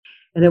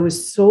And I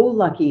was so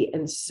lucky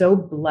and so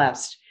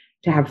blessed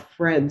to have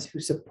friends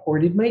who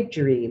supported my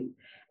dream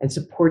and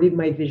supported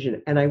my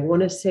vision. And I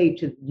want to say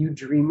to you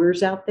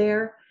dreamers out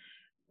there,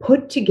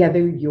 put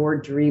together your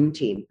dream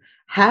team.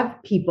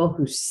 Have people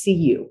who see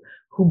you,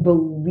 who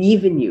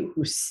believe in you,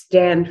 who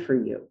stand for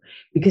you,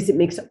 because it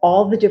makes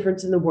all the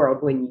difference in the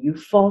world when you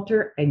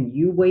falter and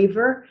you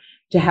waver,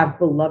 to have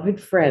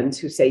beloved friends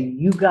who say,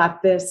 you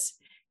got this,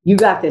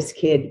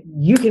 kid,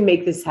 you can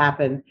make this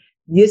happen.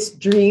 This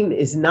dream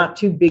is not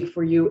too big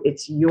for you,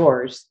 it's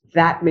yours.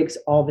 That makes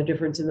all the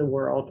difference in the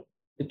world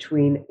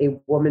between a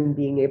woman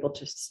being able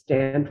to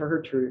stand for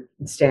her truth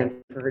and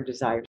stand for her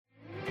desires.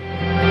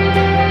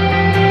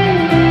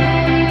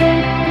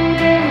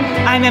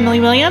 I'm Emily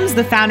Williams,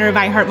 the founder of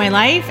I Heart My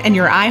Life and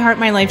your I Heart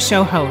My Life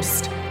show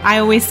host. I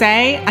always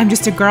say I'm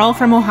just a girl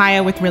from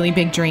Ohio with really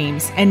big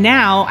dreams. And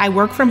now I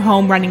work from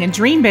home running a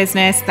dream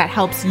business that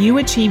helps you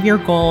achieve your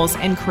goals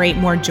and create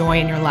more joy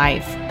in your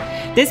life.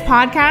 This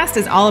podcast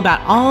is all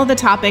about all the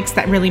topics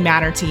that really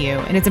matter to you.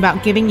 And it's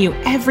about giving you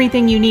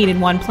everything you need in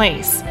one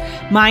place: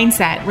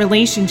 mindset,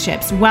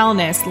 relationships,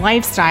 wellness,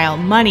 lifestyle,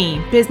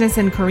 money, business,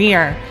 and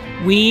career.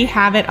 We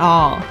have it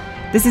all.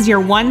 This is your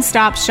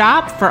one-stop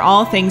shop for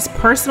all things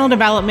personal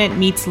development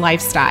meets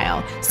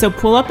lifestyle. So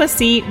pull up a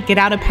seat, get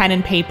out a pen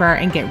and paper,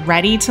 and get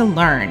ready to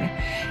learn.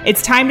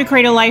 It's time to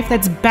create a life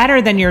that's better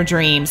than your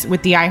dreams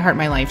with the I Heart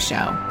My Life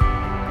show.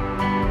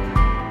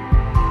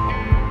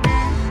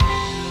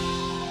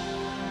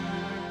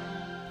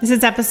 This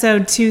is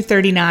episode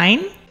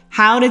 239,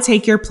 How to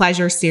Take Your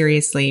Pleasure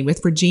Seriously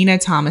with Regina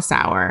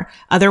Thomashauer,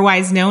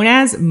 otherwise known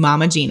as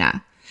Mama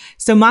Gina.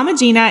 So Mama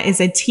Gina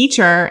is a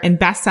teacher and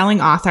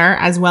best-selling author,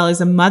 as well as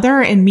a mother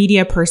and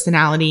media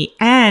personality,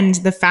 and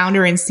the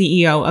founder and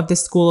CEO of the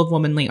School of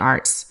Womanly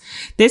Arts.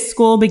 This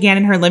school began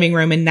in her living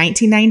room in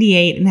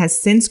 1998 and has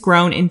since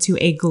grown into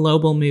a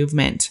global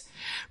movement.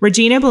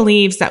 Regina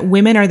believes that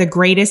women are the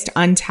greatest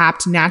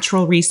untapped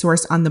natural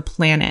resource on the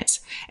planet,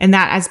 and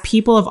that as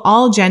people of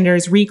all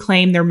genders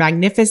reclaim their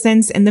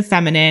magnificence in the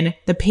feminine,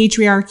 the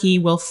patriarchy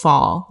will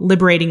fall,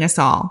 liberating us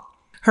all.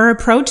 Her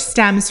approach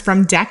stems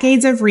from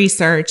decades of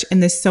research in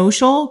the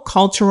social,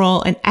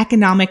 cultural, and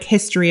economic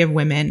history of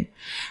women.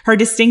 Her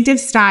distinctive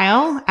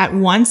style, at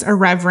once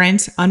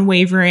irreverent,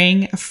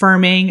 unwavering,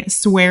 affirming,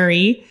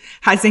 sweary,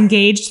 has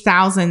engaged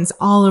thousands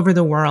all over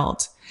the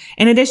world.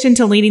 In addition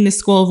to leading the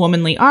School of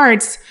Womanly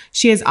Arts,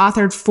 she has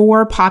authored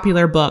 4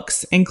 popular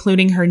books,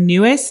 including her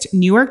newest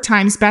New York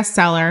Times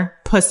bestseller,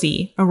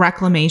 Pussy, A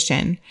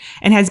Reclamation,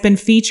 and has been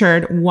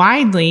featured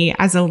widely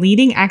as a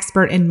leading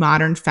expert in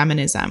modern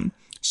feminism.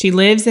 She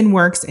lives and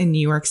works in New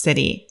York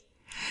City.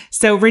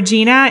 So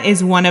Regina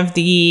is one of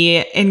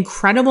the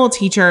incredible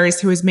teachers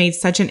who has made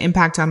such an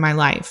impact on my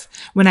life.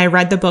 When I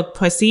read the book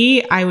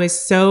Pussy, I was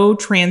so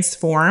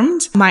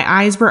transformed. My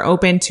eyes were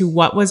open to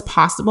what was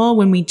possible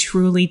when we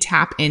truly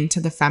tap into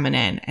the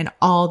feminine and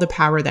all the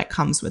power that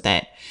comes with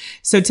it.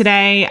 So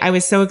today I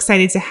was so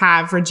excited to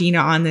have Regina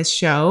on this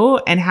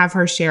show and have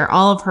her share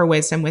all of her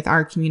wisdom with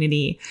our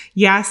community.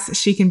 Yes,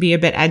 she can be a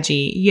bit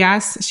edgy.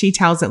 Yes, she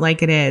tells it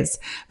like it is.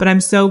 But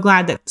I'm so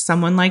glad that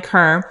someone like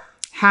her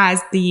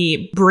has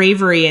the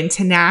bravery and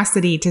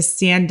tenacity to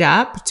stand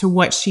up to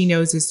what she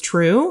knows is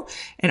true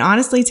and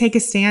honestly take a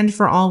stand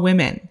for all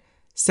women.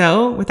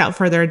 So without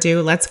further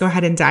ado, let's go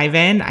ahead and dive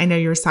in. I know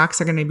your socks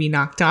are going to be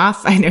knocked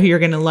off. I know you're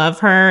going to love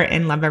her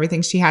and love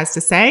everything she has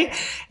to say.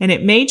 And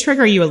it may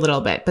trigger you a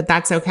little bit, but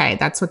that's okay.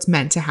 That's what's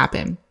meant to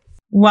happen.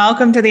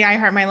 Welcome to the I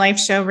Heart My Life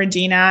show,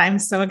 Regina. I'm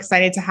so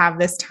excited to have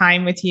this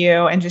time with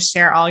you and just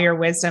share all your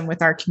wisdom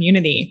with our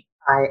community.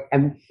 I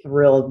am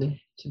thrilled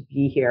to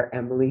be here,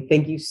 Emily.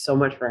 Thank you so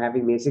much for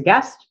having me as a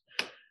guest.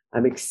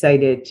 I'm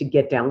excited to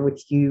get down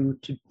with you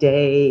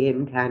today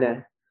and kind of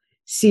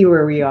see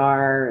where we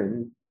are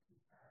and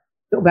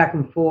go back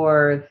and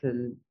forth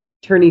and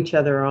turn each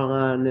other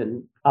on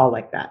and all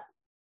like that.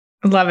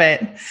 Love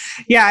it.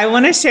 Yeah, I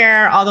want to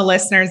share all the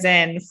listeners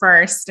in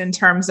first in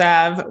terms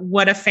of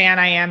what a fan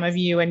I am of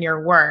you and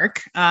your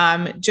work.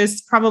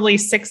 Just probably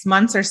 6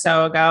 months or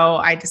so ago,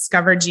 I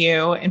discovered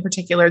you, in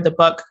particular, the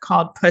book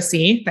called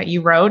Pussy that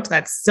you wrote.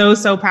 That's so,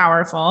 so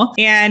powerful.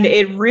 And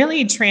it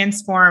really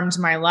transformed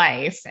my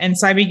life. And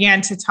so I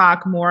began to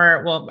talk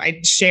more. Well, I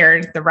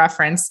shared the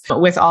reference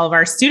with all of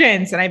our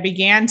students, and I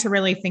began to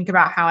really think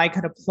about how I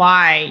could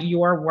apply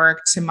your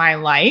work to my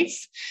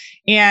life.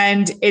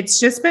 And it's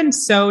just been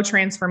so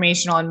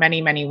transformational in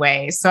many, many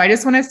ways. So I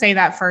just want to say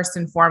that first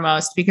and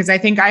foremost, because I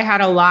think I had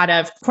a lot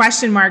of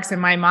question marks in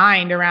my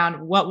mind around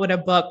what would a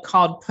book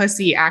called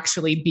Pussy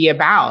actually be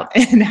about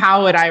and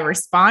how would I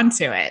respond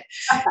to it?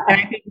 And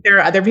I think there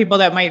are other people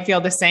that might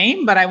feel the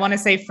same, but I want to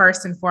say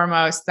first and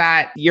foremost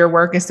that your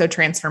work is so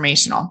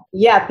transformational.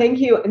 Yeah, thank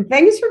you. And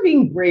thanks for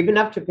being brave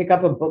enough to pick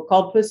up a book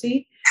called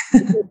Pussy.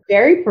 It's a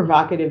very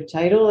provocative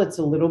title. It's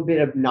a little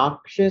bit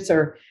obnoxious,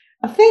 or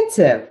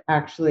offensive,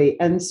 actually.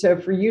 And so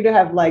for you to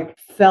have like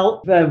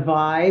felt the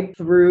vibe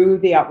through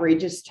the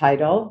outrageous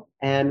title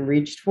and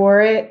reached for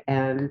it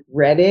and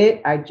read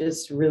it, I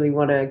just really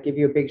want to give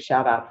you a big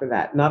shout out for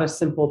that. Not a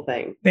simple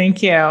thing.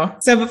 Thank you.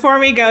 So before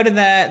we go to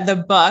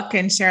the book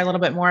and share a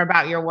little bit more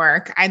about your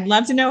work, I'd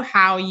love to know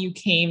how you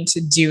came to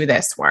do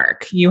this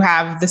work. You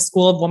have the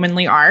School of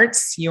Womanly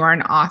Arts. You are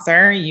an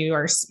author. You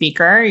are a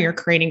speaker. You're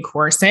creating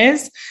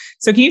courses.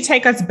 So can you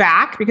take us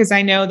back? Because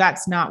I know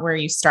that's not where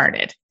you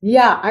started.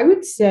 Yeah, I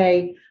would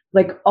say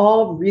like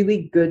all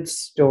really good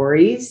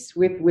stories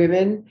with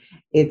women,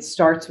 it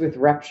starts with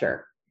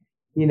rupture.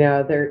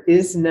 There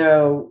is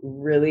no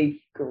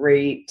really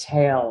great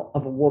tale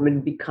of a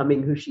woman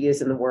becoming who she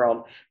is in the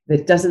world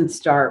that doesn't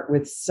start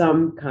with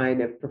some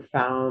kind of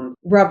profound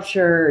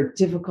rupture, or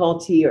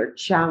difficulty, or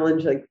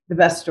challenge. Like the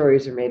best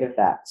stories are made of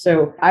that.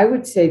 So I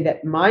would say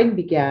that mine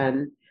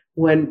began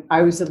when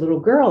I was a little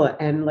girl.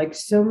 And like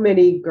so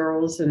many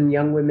girls and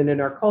young women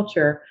in our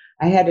culture,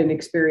 I had an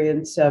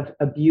experience of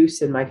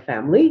abuse in my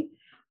family.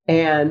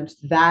 And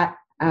that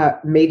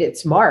made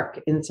its mark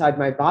inside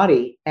my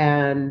body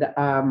and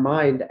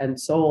mind and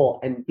soul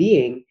and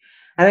being.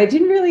 And I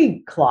didn't really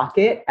clock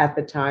it at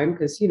the time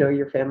because,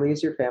 your family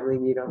is your family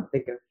and you don't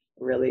think of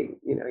really,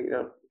 you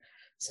don't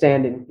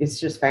stand in, it's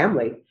just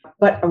family.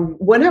 But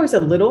when I was a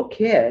little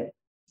kid,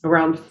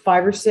 around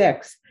 5 or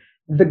 6,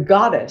 the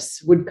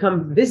goddess would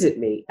come visit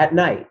me at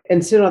night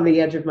and sit on the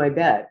edge of my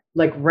bed,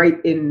 like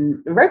right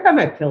by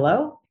my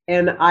pillow.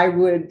 And I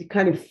would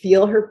kind of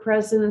feel her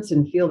presence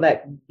and feel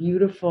that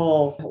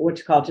beautiful,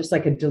 just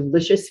like a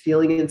delicious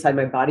feeling inside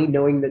my body,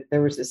 knowing that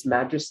there was this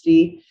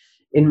majesty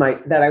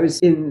that I was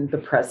in the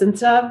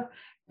presence of.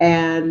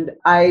 And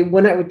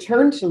when I would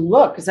turn to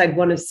look, because I'd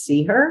want to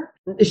see her,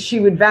 she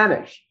would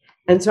vanish.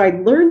 And so I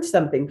learned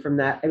something from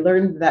that. I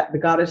learned that the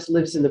goddess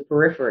lives in the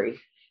periphery.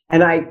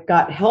 And I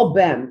got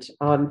hell-bent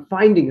on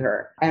finding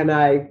her. And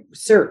I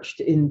searched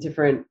in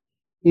different,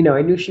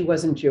 I knew she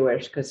wasn't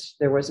Jewish because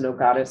there was no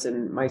goddess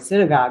in my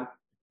synagogue.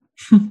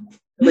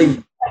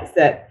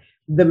 That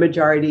the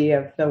majority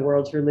of the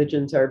world's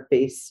religions are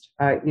based,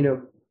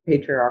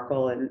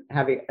 patriarchal and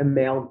having a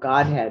male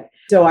godhead.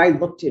 So I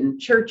looked in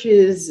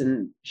churches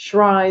and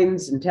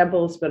shrines and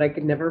temples, but I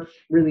could never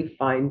really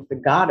find the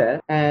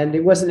goddess. And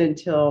it wasn't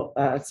until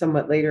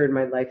somewhat later in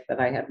my life that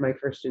I had my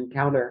first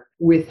encounter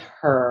with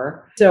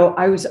her. So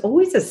I was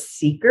always a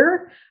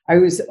seeker. I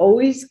was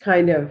always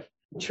kind of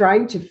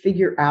trying to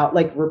figure out,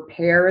 like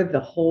repair the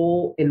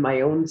hole in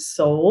my own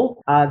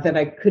soul that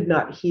I could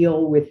not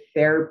heal with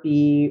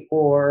therapy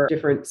or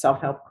different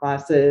self-help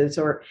classes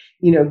or,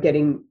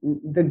 getting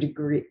the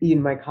degree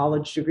in my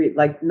college degree.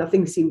 Like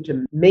nothing seemed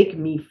to make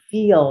me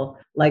feel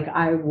like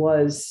I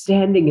was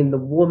standing in the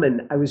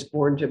woman I was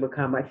born to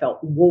become. I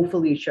felt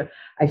woefully sure.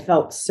 I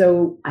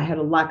had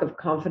a lack of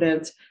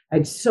confidence. I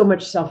had so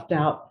much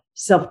self-doubt,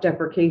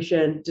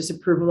 self-deprecation,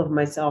 disapproval of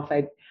myself.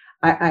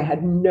 I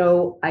had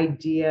no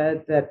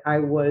idea that I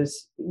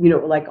was,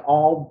 like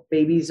all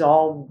babies,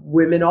 all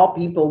women, all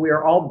people, we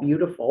are all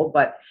beautiful.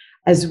 But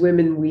as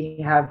women, we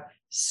have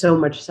so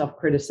much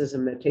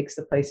self-criticism that takes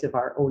the place of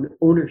our own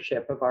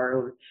ownership of our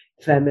own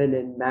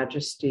feminine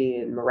majesty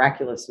and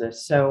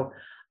miraculousness. So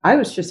I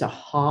was just a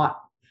hot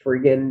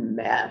friggin'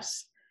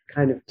 mess,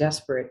 kind of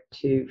desperate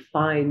to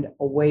find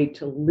a way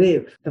to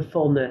live the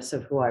fullness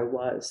of who I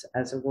was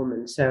as a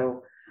woman.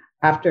 So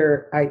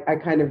after I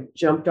kind of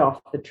jumped off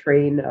the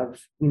train of,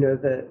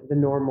 the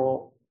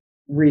normal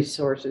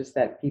resources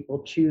that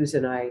people choose,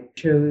 and I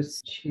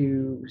chose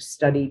to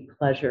study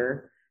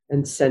pleasure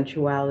and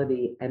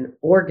sensuality and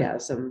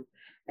orgasm.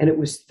 And it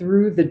was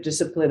through the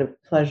discipline of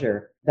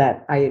pleasure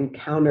that I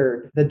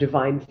encountered the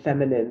divine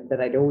feminine that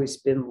I'd always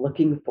been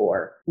looking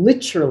for,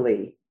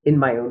 literally in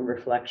my own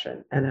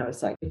reflection. And I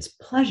was like, it's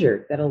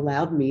pleasure that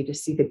allowed me to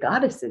see the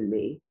goddess in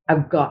me.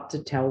 I've got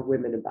to tell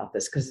women about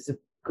this because it's a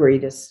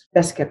greatest,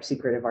 best kept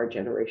secret of our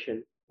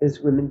generation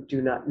is women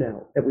do not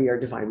know that we are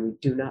divine. We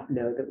do not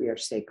know that we are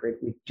sacred.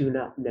 We do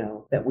not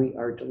know that we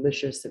are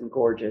delicious and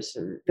gorgeous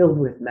and filled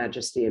with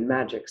majesty and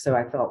magic. So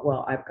I thought,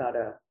 well,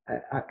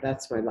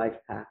 that's my life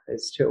path,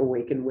 is to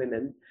awaken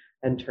women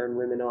and turn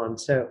women on.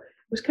 So it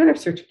was kind of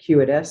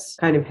circuitous,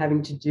 kind of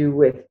having to do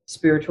with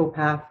spiritual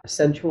path,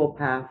 sensual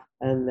path,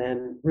 and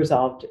then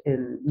resolved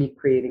in me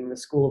creating the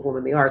School of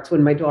Womanly Arts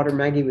when my daughter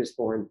Maggie was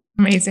born.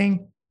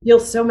 Amazing. Feel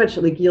so much,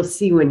 like you'll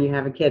see when you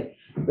have a kid,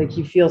 like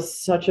you feel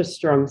such a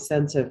strong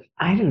sense of,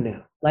 I don't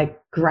know, like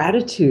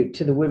gratitude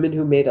to the women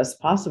who made us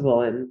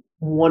possible and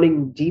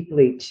wanting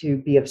deeply to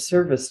be of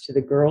service to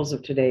the girls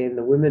of today and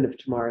the women of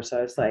tomorrow. So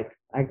I was like,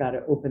 I got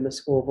to open the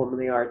School of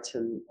Womanly Arts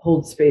and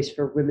hold space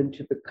for women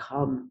to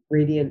become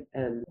radiant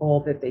and all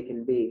that they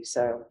can be.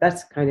 So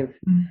that's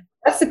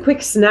the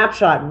quick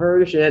snapshot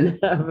version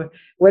of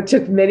what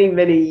took many,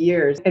 many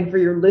years. And for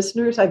your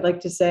listeners, I'd like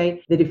to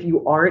say that if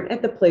you aren't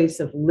at the place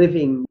of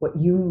living what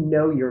you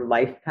know your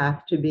life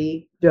path to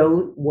be,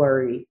 don't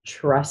worry,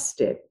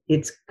 trust it.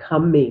 It's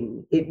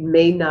coming. It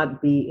may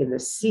not be in the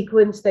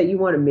sequence that you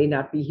want. It may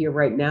not be here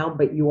right now,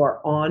 but you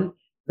are on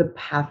the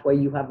pathway.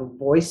 You have a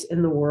voice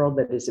in the world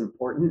that is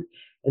important.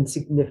 and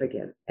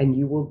significant, and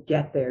you will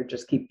get there.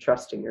 Just keep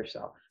trusting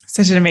yourself.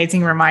 Such an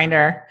amazing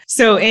reminder.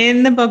 So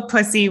in the book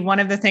Pussy, one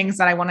of the things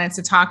that I wanted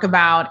to talk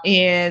about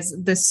is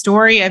the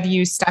story of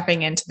you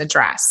stepping into the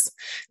dress,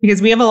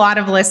 because we have a lot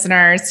of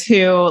listeners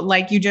who,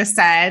 like you just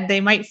said, they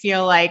might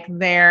feel like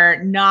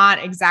they're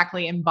not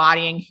exactly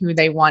embodying who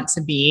they want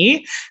to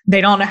be.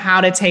 They don't know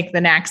how to take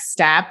the next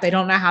step. They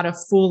don't know how to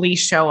fully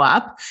show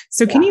up.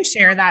 So can you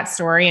share that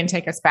story and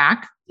take us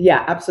back?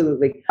 Yeah,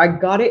 absolutely. I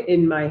got it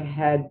in my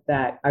head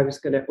that I was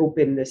going to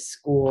open this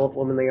school of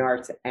womanly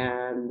arts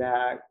and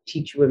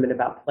teach women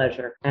about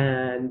pleasure.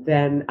 And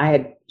then I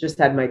had just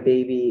had my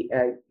baby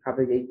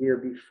probably a year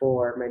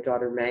before, my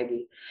daughter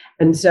Maggie.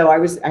 And so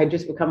I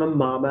just become a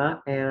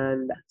mama.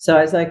 And so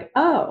I was like,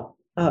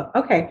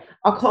 okay,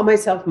 I'll call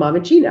myself Mama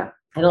Gina.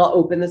 And I'll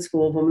open the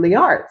School of Womanly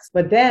Arts.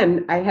 But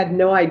then I had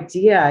no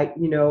idea,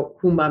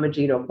 who Mama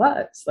Gina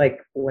was.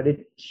 Like, what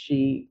did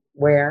she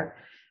wear?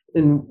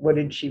 And what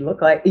did she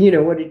look like?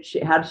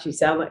 How did she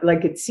sound like?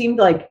 Like, it seemed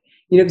like,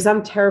 because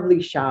I'm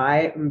terribly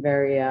shy. I'm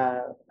very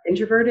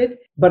introverted,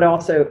 but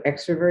also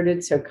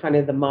extroverted. So kind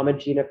of the Mama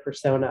Gina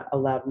persona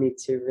allowed me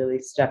to really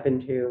step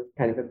into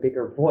kind of a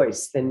bigger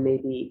voice than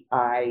maybe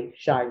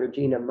shy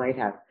Regina might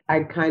have.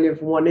 I kind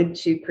of wanted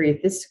to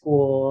create this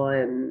school,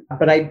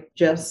 but I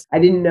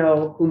didn't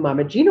know who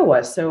Mama Gina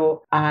was.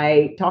 So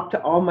I talked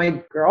to all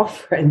my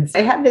girlfriends.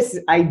 I had this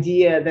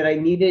idea that I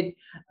needed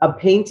a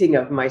painting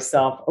of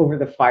myself over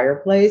the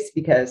fireplace,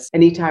 because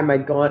anytime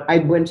I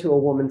went to a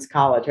woman's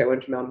college. I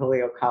went to Mount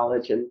Holyoke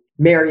College, and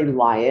Mary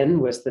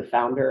Lyon was the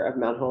founder of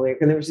Mount Holyoke.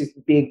 And there was these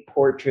big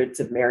portraits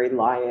of Mary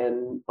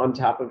Lyon on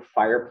top of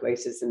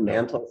fireplaces and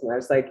mantles. And I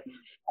was like,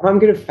 if I'm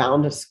going to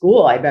found a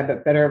school, I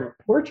better have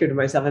a portrait of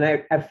myself. And I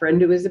had a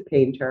friend who was a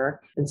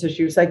painter. And so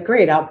she was like,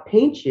 great, I'll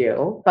paint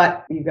you,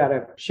 but you got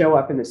to show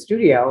up in the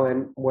studio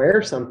and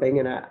wear something.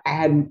 And I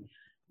had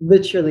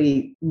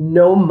literally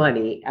no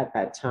money at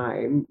that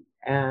time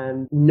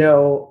and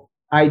no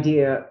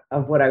idea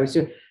of what I was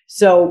doing.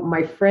 So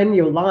my friend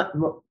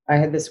Yolanda, I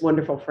had this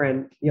wonderful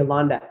friend,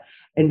 Yolanda,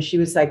 and she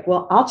was like,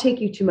 well, I'll take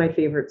you to my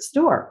favorite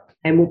store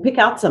and we'll pick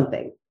out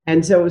something.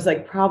 And so it was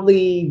like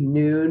probably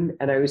noon,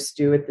 and I was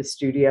due at the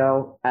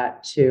studio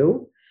at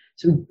 2.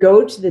 So we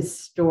go to this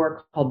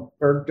store called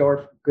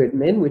Bergdorf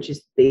Goodman, which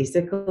is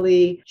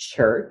basically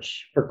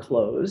church for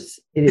clothes.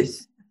 It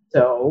is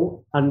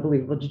so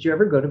unbelievable. Did you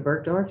ever go to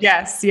Bergdorf?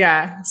 Yes.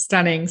 Yeah.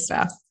 Stunning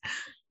stuff.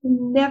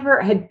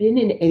 Never had been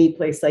in any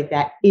place like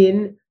that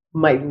in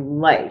my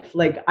life.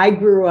 Like, I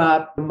grew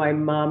up, my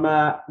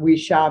mama, we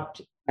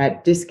shopped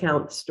at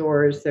discount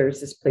stores. There's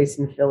this place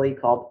in Philly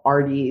called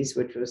Artie's,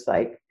 which was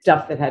like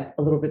stuff that had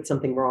a little bit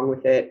something wrong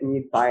with it, and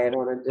you'd buy it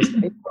on a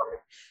discount.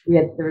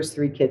 There was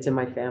 3 kids in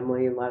my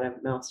family, a lot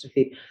of mouths to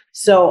feed.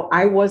 So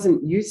I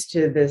wasn't used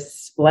to this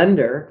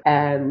splendor.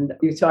 And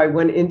so I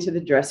went into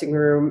the dressing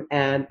room,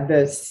 and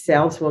the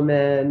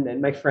saleswoman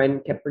and my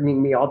friend kept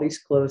bringing me all these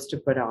clothes to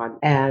put on.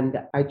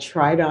 And I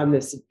tried on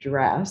this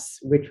dress,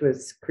 which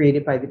was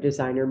created by the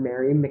designer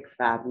Mary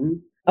McFadden.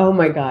 Oh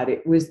my God,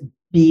 it was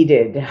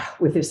beaded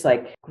with this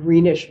like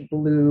greenish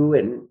blue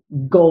and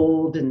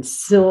gold and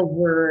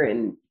silver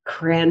and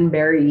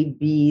cranberry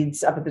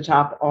beads up at the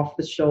top, off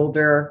the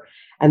shoulder.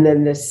 And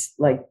then this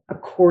like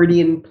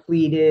accordion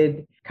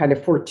pleated kind of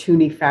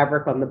Fortuny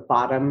fabric on the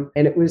bottom.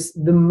 And it was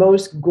the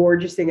most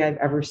gorgeous thing I've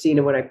ever seen.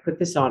 And when I put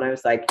this on, I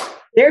was like,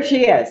 there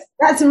she is.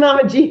 That's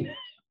Mama Gina.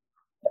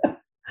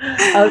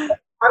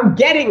 I'm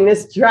getting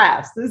this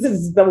dress. This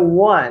is the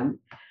one.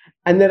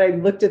 And then I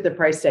looked at the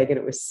price tag, and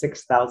it was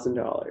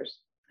 $6,000.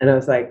 And I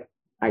was like,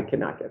 I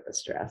cannot get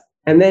this dress.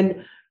 And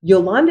then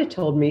Yolanda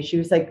told me, she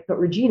was like, but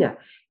Regina,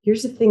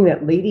 here's the thing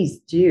that ladies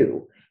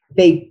do.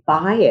 They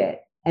buy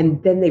it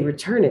and then they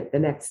return it the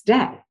next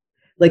day.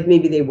 Like,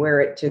 maybe they wear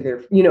it to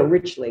their,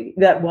 rich lady,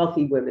 that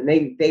wealthy women,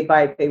 they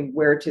buy it, they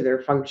wear it to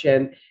their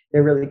function.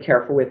 They're really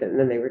careful with it, and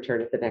then they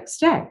return it the next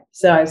day.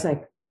 So I was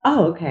like,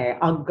 oh, okay,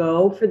 I'll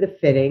go for the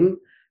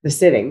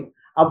sitting.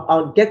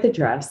 I'll get the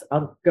dress,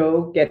 I'll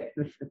go get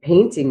the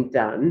painting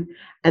done,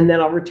 and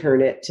then I'll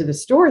return it to the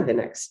store the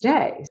next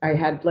day. I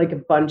had like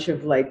a bunch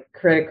of like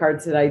credit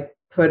cards that I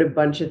put a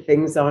bunch of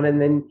things on,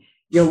 and then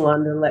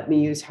Yolanda let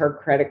me use her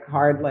credit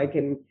card,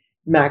 and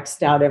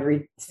maxed out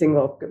every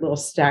single little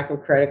stack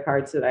of credit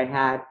cards that I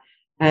had.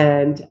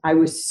 And I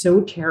was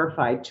so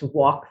terrified to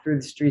walk through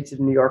the streets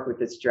of New York with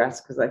this dress,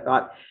 because I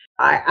thought,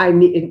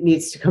 it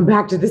needs to come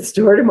back to the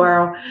store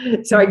tomorrow.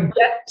 So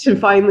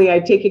I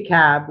take a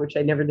cab, which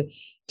I never did,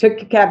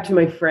 took a cab to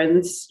my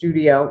friend's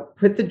studio,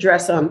 put the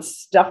dress on,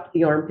 stuffed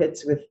the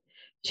armpits with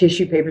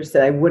tissue paper so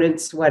that I wouldn't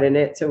sweat in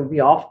it. So it would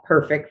be all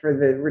perfect for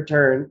the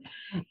return.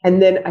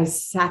 And then I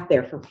sat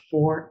there for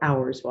 4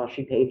 hours while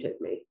she painted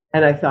me.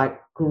 And I thought,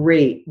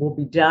 great, we'll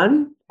be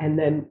done. And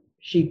then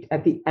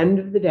at the end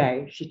of the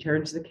day, she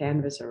turns the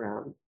canvas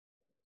around,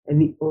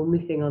 and the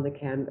only thing on the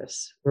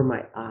canvas were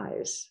my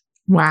eyes.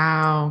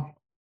 Wow.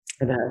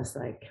 And I was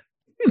like,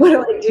 what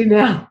do I do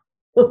now?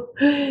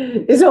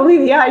 It's only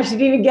the eyes. She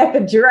didn't even get the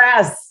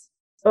dress.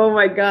 Oh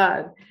my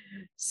God.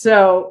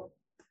 So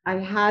I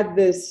had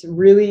this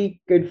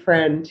really good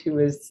friend who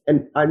was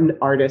an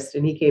artist,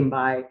 and he came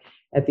by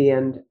at the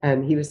end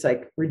and he was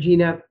like,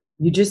 Regina,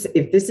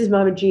 if this is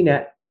Mama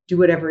Gina, do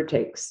whatever it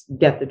takes,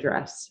 get the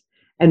dress.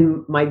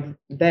 And my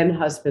then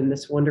husband,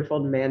 this wonderful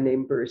man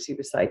named Bruce, he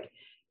was like,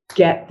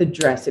 get the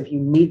dress. If you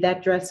need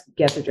that dress,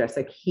 get the dress.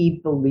 Like,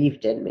 he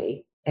believed in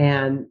me.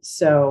 And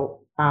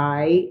so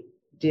I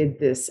did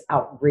this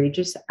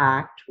outrageous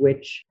act,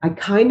 which I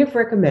kind of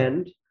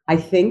recommend. I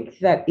think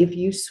that if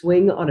you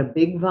swing on a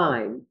big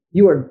vine,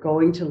 you are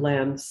going to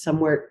land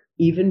somewhere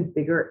even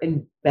bigger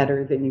and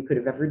better than you could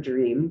have ever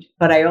dreamed.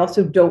 But I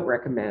also don't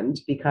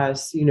recommend,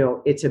 because,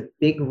 it's a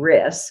big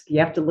risk. You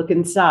have to look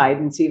inside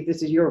and see if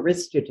this is your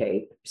risk to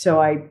take.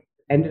 So I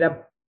ended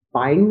up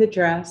buying the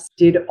dress,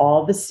 did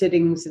all the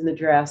sittings in the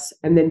dress.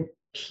 And then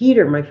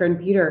Peter, my friend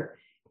Peter,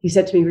 he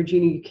said to me,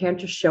 Regina, you can't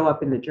just show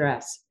up in the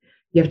dress.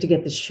 You have to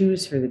get the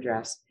shoes for the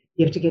dress.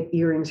 You have to get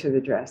earrings for the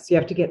dress. You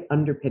have to get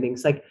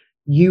underpinnings. Like,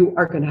 you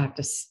are going to have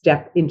to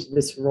step into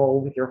this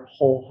role with your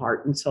whole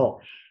heart and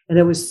soul. And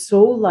I was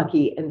so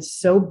lucky and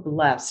so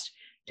blessed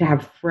to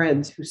have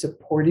friends who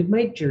supported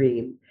my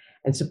dream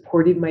and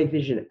supported my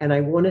vision. And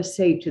I want to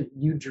say to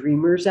you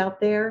dreamers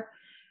out there,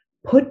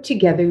 put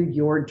together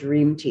your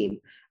dream team.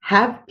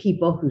 Have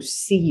people who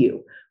see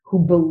you, who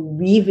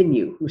believe in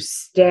you, who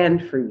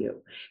stand for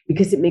you,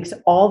 because it makes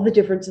all the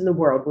difference in the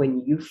world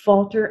when you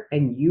falter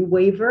and you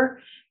waver,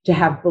 to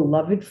have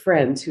beloved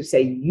friends who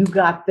say, you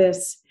got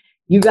this.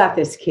 You got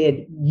this,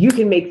 kid. You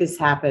can make this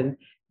happen.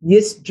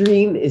 This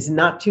dream is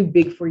not too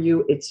big for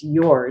you. It's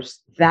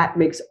yours. That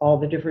makes all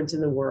the difference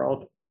in the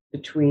world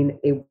between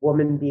a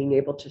woman being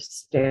able to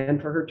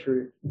stand for her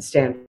truth and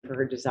stand for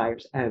her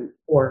desires,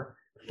 or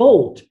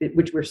fold,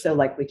 which we're so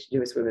likely to do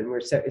as women.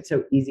 It's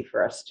so easy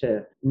for us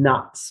to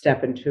not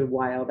step into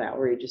wild,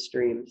 outrageous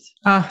dreams.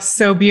 Oh,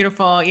 so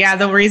beautiful. Yeah.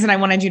 The reason I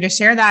wanted you to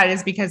share that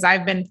is because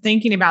I've been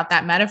thinking about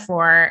that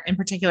metaphor in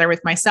particular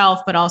with myself,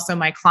 but also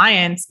my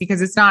clients,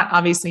 because it's not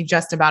obviously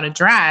just about a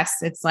dress.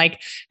 It's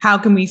like, how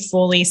can we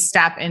fully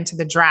step into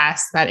the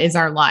dress that is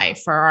our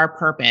life or our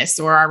purpose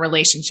or our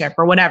relationship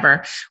or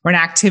whatever, or an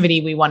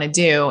activity we want to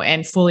do,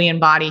 and fully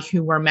embody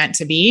who we're meant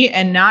to be,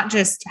 and not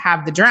just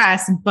have the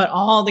dress, but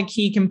all the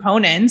key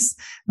components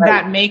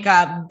that make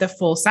up the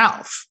full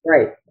self.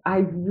 Right. I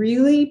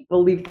really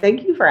believe,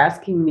 thank you for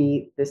asking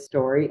me this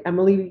story,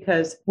 Emily,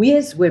 because we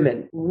as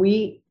women,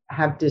 we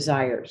have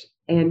desires,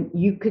 and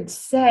you could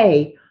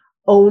say,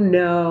 oh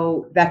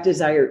no, that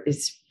desire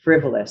is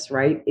frivolous,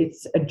 right?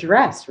 It's a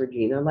dress,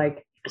 Regina,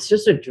 like, it's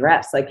just a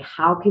dress. Like,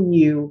 how can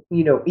you,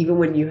 even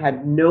when you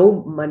had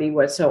no money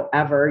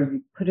whatsoever,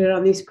 you put it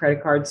on these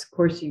credit cards. Of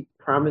course, you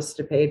promised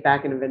to pay it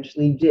back, and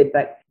eventually you did,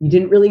 but you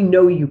didn't really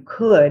know you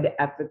could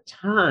at the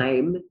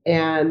time.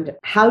 And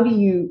how do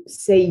you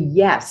say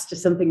yes to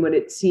something when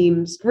it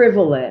seems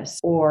frivolous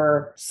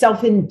or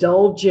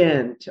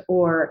self-indulgent,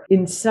 or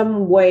in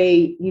some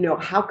way,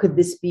 how could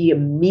this be a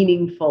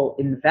meaningful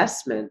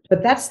investment?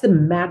 But that's the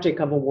magic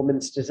of a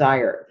woman's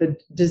desire. The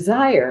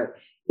desire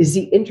is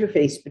the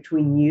interface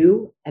between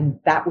you and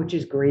that which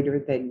is greater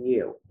than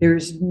you.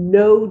 There's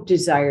no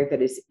desire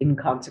that is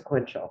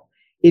inconsequential.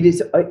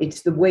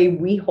 It's the way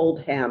we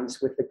hold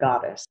hands with the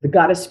goddess. The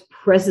goddess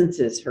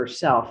presences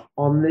herself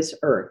on this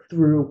earth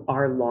through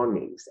our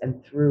longings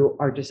and through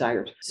our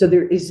desires. So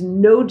there is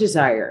no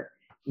desire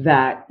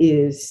that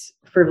is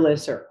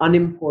frivolous or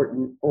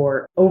unimportant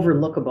or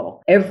overlookable.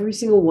 Every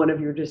single one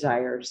of your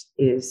desires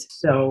is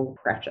so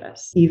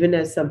precious. Even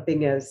as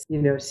something as,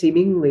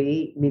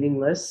 seemingly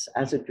meaningless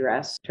as a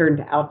dress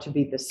turned out to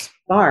be the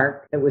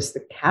spark that was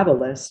the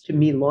catalyst to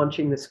me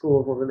launching the School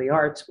of Womanly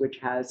Arts, which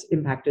has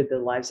impacted the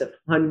lives of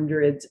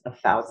hundreds of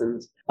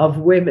thousands of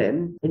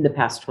women in the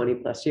past 20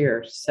 plus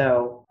years.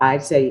 So I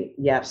say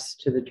yes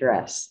to the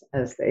dress,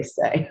 as they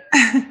say.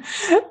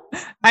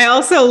 I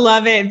also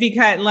love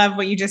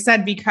what you just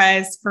said,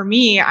 because for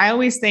me, I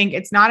always think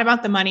it's not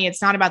about the money.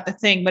 It's not about the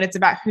thing, but it's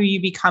about who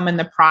you become in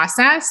the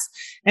process.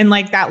 And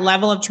like that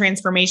level of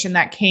transformation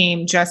that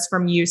came just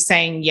from you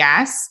saying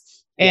yes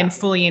and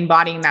fully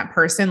embodying that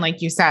person. Like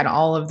you said,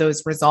 all of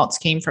those results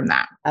came from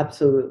that.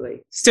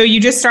 Absolutely. So you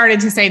just started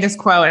to say this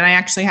quote, and I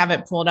actually have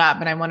it pulled up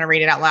and I want to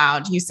read it out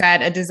loud. You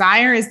said, a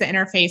desire is the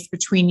interface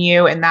between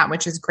you and that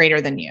which is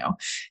greater than you.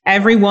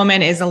 Every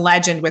woman is a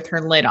legend with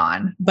her lid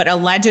on, but a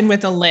legend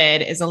with a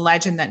lid is a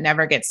legend that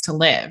never gets to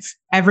live.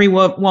 Every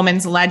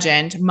woman's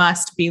legend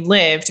must be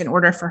lived in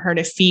order for her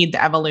to feed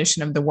the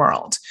evolution of the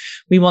world.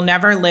 We will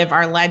never live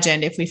our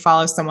legend if we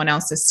follow someone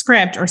else's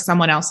script or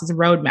someone else's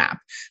roadmap.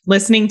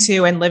 Listening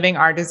to and living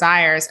our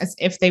desires as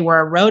if they were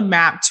a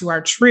roadmap to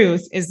our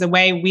truth is the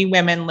way we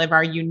women live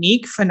our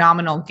unique,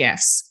 phenomenal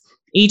gifts.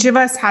 Each of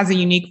us has a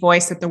unique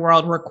voice that the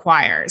world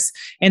requires.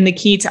 And the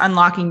key to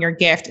unlocking your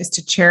gift is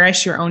to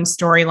cherish your own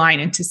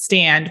storyline and to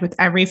stand with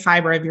every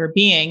fiber of your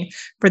being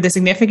for the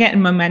significant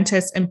and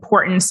momentous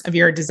importance of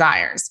your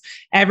desires.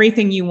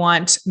 Everything you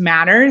want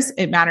matters.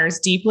 It matters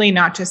deeply,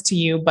 not just to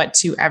you, but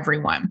to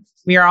everyone.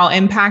 We are all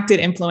impacted,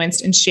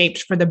 influenced, and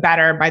shaped for the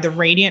better by the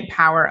radiant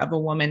power of a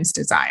woman's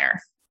desire.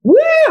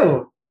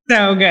 Woo!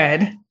 So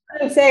good.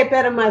 couldn't say it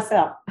better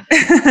myself.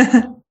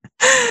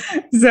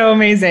 So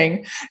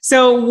amazing.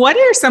 So what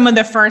are some of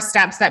the first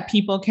steps that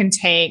people can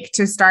take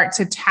to start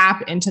to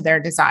tap into their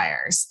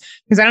desires?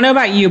 Because I don't know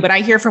about you, but I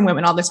hear from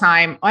women all the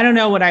time, I don't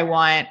know what I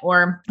want,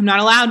 or I'm not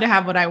allowed to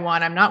have what I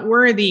want. I'm not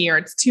worthy, or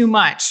it's too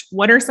much.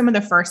 What are some of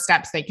the first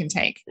steps they can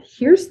take?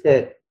 Here's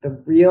the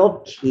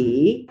real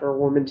key for a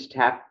woman to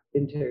tap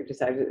into her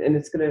desires. And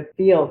it's going to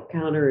feel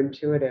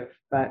counterintuitive,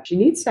 but she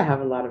needs to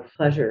have a lot of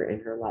pleasure in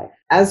her life.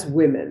 As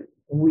women,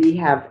 we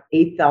have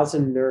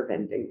 8,000 nerve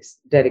endings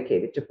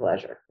dedicated to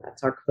pleasure.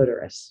 That's our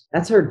clitoris.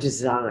 That's our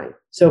design.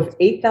 So if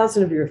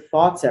 8,000 of your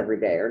thoughts every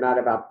day are not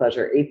about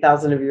pleasure,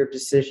 8,000 of your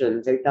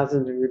decisions,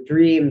 8,000 of your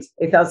dreams,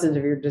 8,000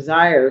 of your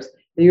desires,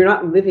 then you're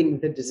not living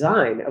the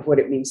design of what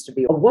it means to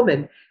be a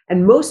woman.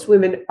 And most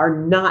women are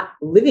not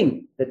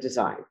living the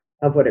design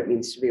of what it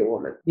means to be a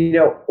woman.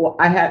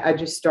 I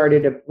just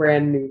started a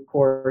brand new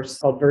course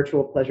called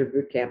Virtual Pleasure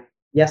Bootcamp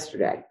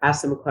yesterday.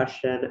 Asked them a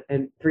question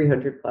and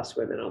 300 plus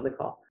women on the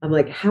call. I'm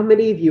like, how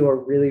many of you are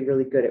really,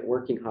 really good at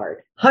working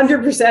hard?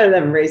 100% of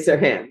them raised their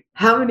hand.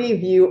 How many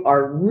of you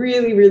are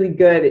really, really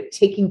good at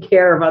taking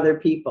care of other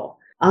people?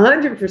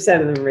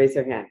 100% of them raised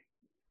their hand.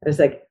 I was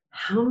like,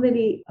 how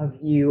many of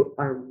you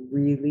are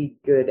really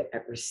good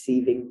at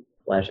receiving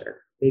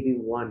pleasure? Maybe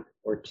one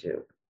or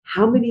two.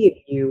 How many of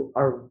you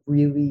are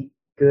really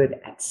good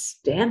at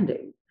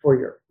standing for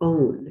your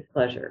own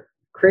pleasure?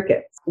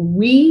 Crickets.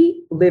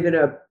 We live in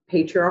a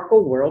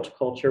patriarchal world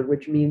culture,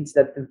 which means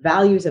that the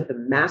values of the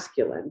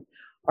masculine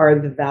are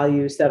the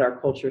values that our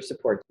culture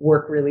supports.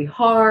 Work really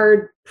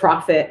hard,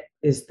 profit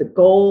is the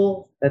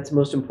goal. That's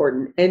most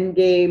important end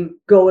game.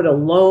 Go it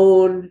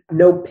alone,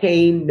 no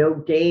pain, no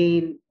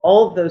gain.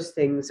 All of those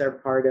things are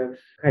part of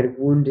kind of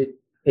wounded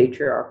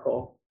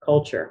patriarchal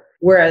culture.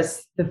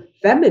 Whereas the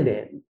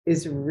feminine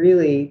is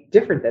really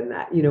different than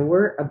that.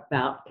 We're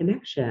about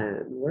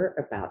connection. We're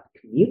about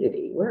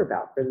community. We're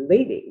about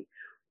relating.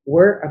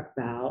 We're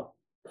about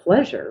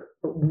pleasure,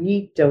 but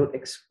we don't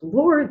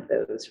explore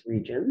those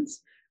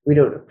regions. We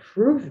don't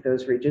approve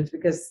those regions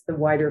because the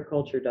wider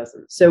culture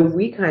doesn't. So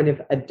we kind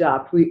of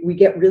adopt, we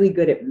get really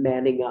good at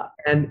manning up.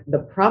 And the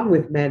problem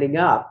with manning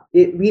up,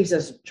 it leaves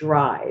us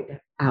dried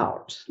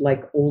out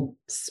like old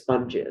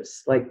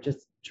sponges, like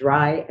just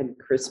dry and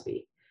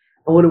crispy.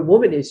 And when a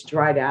woman is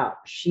dried out,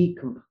 she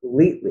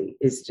completely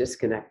is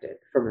disconnected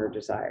from her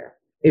desire.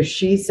 If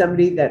she's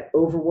somebody that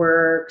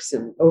overworks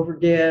and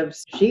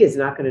overgives, she is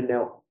not going to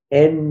know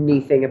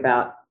anything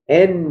about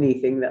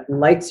anything that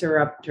lights her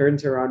up,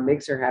 turns her on,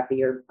 makes her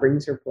happy, or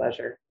brings her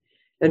pleasure.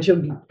 And she'll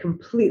be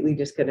completely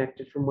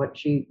disconnected from what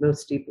she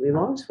most deeply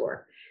longs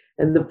for.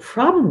 And the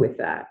problem with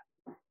that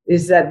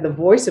is that the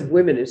voice of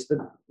women is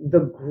the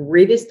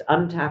greatest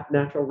untapped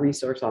natural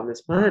resource on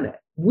this planet.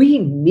 We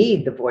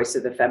need the voice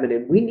of the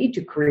feminine. We need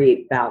to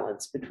create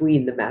balance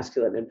between the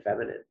masculine and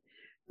feminine.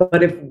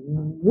 But if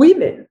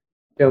women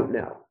don't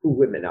know who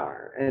women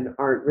are and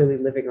aren't really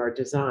living our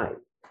design,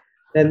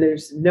 then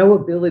there's no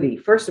ability,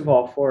 first of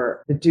all,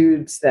 for the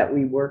dudes that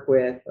we work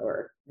with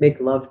or make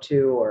love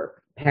to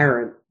or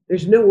parent.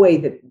 There's no way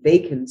that they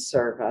can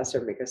serve us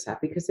or make us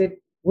happy because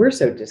we're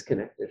so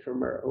disconnected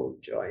from our own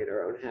joy and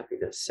our own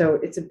happiness. So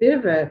it's a bit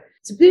of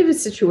a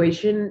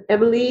situation,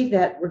 Emily,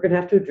 that we're going to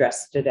have to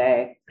address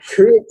today.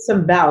 Create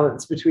some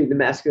balance between the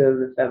masculine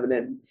and the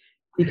feminine,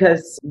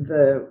 because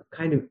the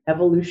kind of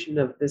evolution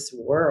of this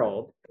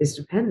world is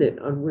dependent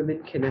on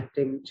women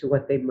connecting to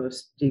what they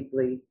most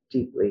deeply,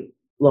 deeply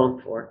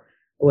long for,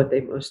 what they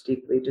most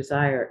deeply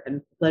desire.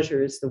 And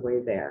pleasure is the way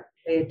there.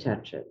 Pay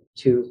attention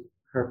to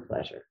her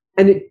pleasure.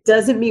 And it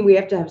doesn't mean we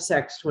have to have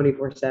sex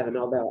 24/7,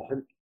 although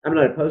I'm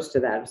not opposed to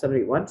that. If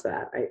somebody wants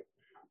that,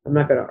 I'm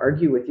not going to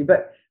argue with you.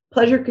 But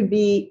pleasure could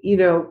be,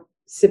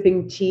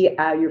 sipping tea,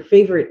 your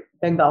favorite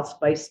Bengal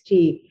spiced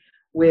tea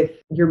with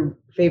your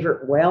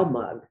favorite whale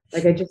mug.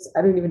 Like I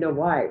don't even know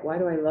why. Why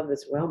do I love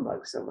this whale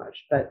mug so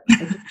much? But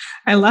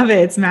I love it.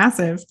 It's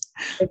massive.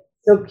 It's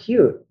so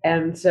cute.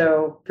 And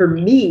so for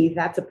me,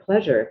 that's a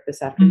pleasure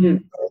this afternoon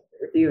to sit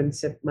with you and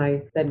sip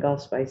my Bengal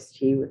spiced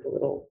tea with a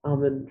little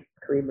almond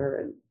creamer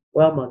and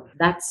whale mug.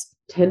 That's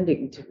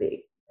tending to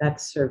me.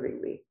 That's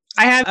serving me.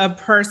 I have a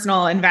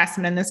personal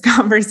investment in this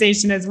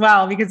conversation as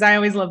well, because I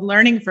always love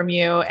learning from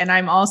you. And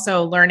I'm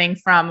also learning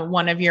from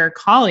one of your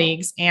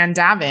colleagues, Ann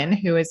Davin,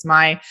 who is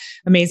my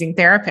amazing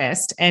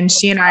therapist. And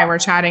she and I were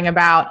chatting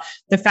about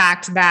the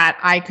fact that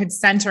I could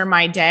center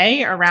my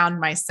day around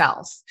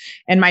myself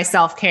and my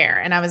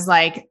self-care. And I was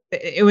like,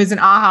 it was an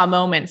aha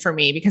moment for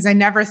me because I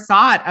never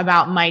thought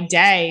about my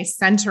day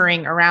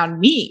centering around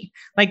me.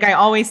 Like I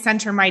always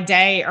center my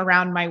day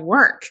around my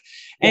work.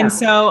 And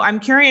so I'm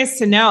curious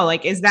to know,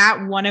 is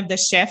that one of the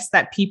shifts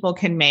that people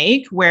can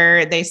make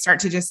where they start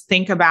to just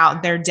think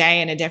about their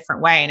day in a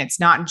different way? And it's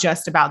not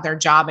just about their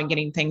job and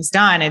getting things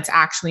done. It's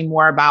actually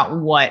more about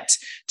what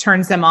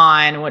turns them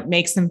on, what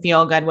makes them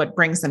feel good, what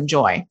brings them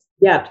joy.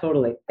 Yeah,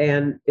 totally.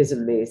 Anne is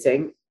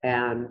amazing.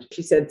 And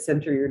she said,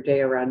 center your day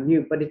around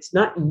you, but it's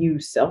not you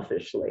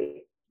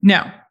selfishly.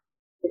 No.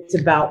 It's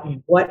about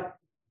what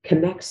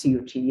connects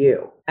you to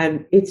you.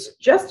 And it's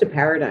just a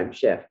paradigm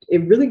shift.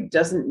 It really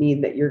doesn't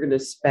mean that you're going to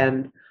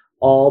spend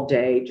all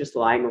day just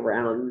lying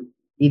around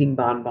eating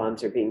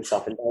bonbons or being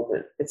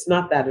self-indulgent. It's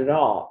not that at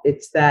all.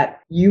 It's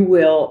that you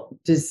will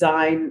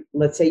design,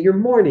 let's say, your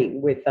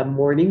morning with a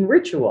morning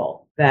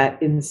ritual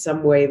that in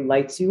some way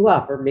lights you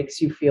up or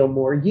makes you feel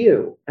more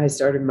you. I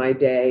started my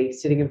day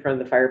sitting in front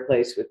of the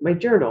fireplace with my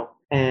journal.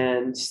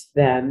 And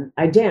then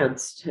I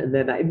danced and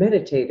then I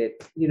meditated,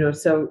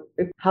 so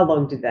how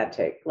long did that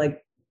take?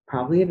 Like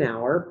probably an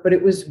hour, but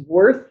it was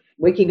worth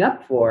waking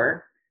up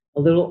for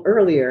a little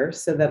earlier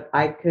so that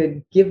I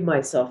could give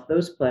myself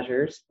those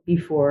pleasures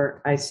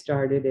before I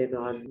started in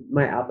on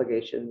my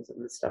obligations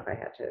and the stuff I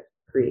had to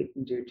create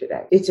and do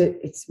today.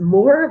 It's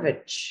more of a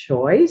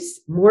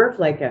choice, more of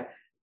like a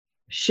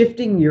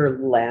shifting your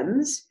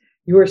lens.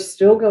 You are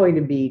still going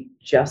to be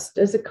just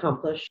as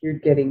accomplished. You're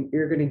going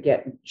to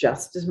get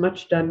just as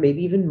much done,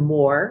 maybe even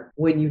more,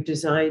 when you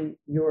design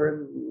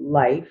your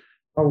life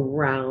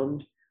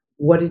around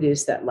what it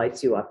is that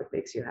lights you up and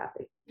makes you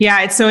happy.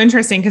 Yeah, it's so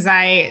interesting because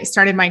I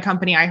started my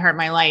company, I Heart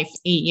My Life,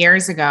 8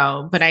 years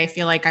ago, but I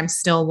feel like I'm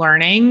still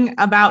learning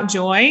about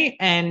joy,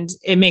 and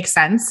it makes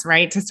sense,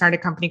 right? To start a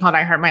company called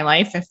I Heart My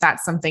Life, if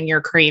that's something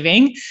you're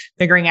craving,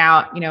 figuring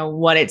out,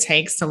 what it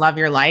takes to love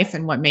your life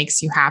and what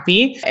makes you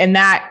happy. And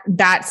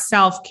that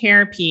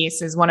self-care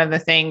piece is one of the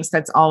things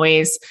that's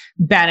always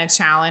been a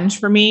challenge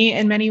for me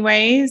in many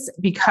ways,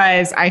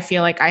 because I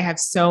feel like I have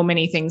so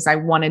many things I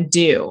want to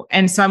do.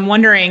 And so I'm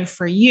wondering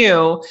for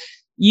you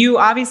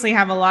obviously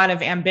have a lot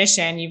of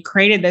ambition. You've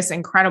created this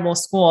incredible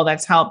school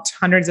that's helped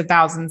hundreds of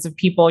thousands of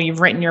people. You've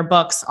written your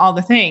books, all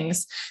the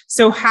things.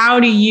 So how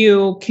do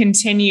you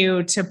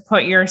continue to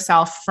put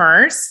yourself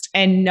first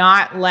and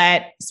not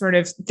let sort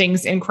of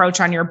things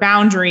encroach on your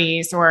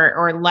boundaries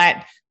or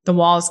let the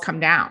walls come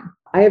down?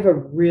 I have a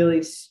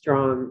really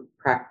strong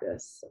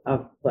practice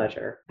of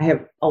pleasure. I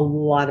have a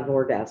lot of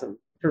orgasm.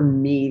 For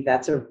me,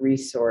 that's a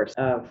resource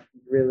of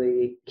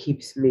really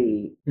keeps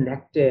me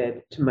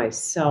connected to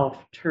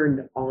myself,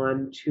 turned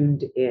on,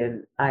 tuned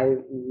in. I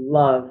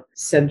love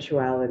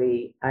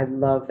sensuality. I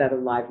love that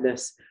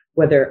aliveness,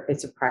 whether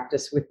it's a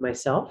practice with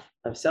myself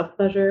of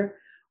self-pleasure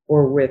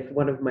or with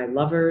one of my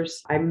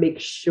lovers. I make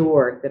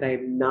sure that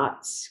I'm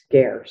not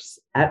scarce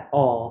at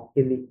all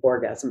in the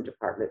orgasm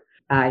department.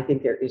 I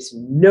think there is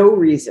no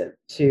reason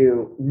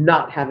to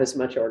not have as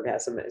much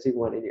orgasm as you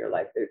want in your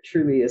life. There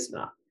truly is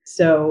not.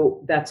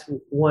 So that's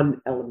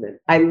one element.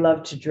 I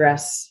love to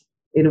dress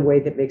in a way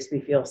that makes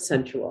me feel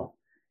sensual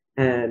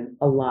and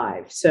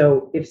alive.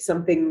 So if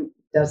something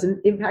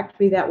doesn't impact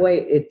me that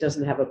way, it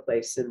doesn't have a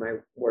place in my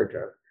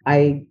wardrobe.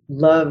 I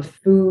love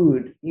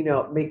food,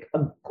 make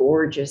a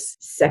gorgeous,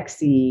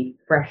 sexy,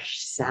 fresh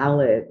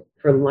salad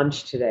for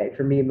lunch today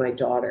for me and my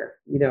daughter,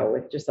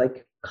 with just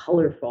like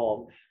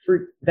colorful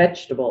fruit,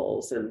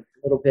 vegetables, and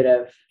a little bit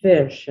of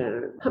fish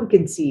and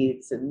pumpkin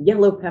seeds and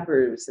yellow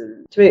peppers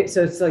and tomatoes.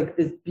 So it's like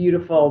this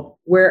beautiful,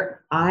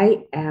 where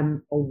I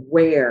am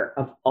aware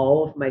of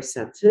all of my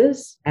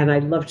senses and I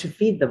love to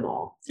feed them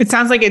all. It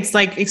sounds like it's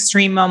like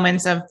extreme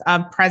moments of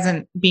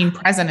being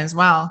present as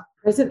well.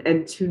 Present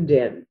and tuned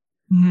in.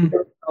 Mm-hmm.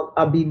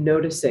 I'll be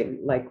noticing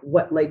like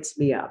what lights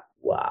me up.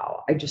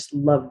 Wow, I just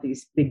love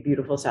these big,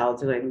 beautiful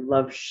salads and I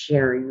love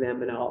sharing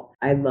them and all.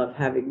 I love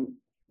having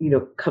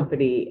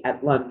company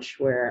at lunch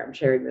where I'm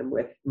sharing them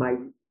with my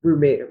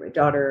roommate or my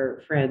daughter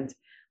or friend.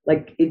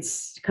 Like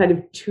it's kind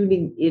of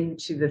tuning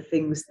into the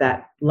things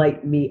that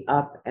light me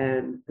up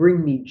and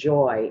bring me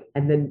joy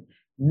and then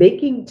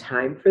making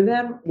time for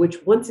them,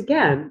 which once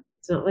again,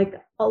 it's not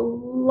like a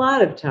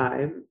lot of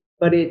time,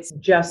 but it's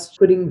just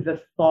putting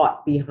the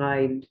thought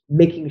behind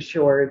making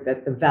sure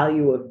that the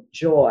value of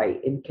joy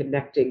in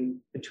connecting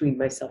between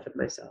myself and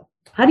myself.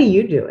 How do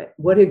you do it?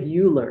 What have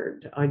you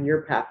learned on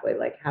your pathway?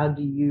 Like, how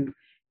do you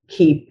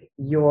keep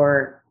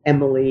your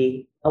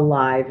Emily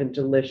alive and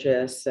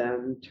delicious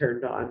and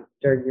turned on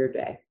during your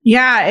day?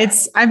 Yeah,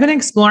 I've been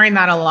exploring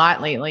that a lot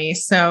lately.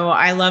 So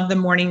I love the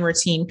morning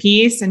routine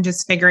piece and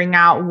just figuring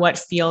out what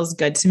feels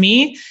good to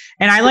me.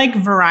 And I like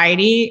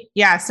variety.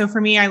 Yeah. So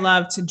for me, I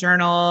love to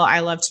journal. I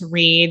love to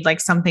read like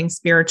something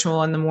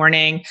spiritual in the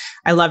morning.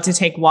 I love to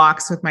take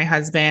walks with my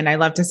husband. I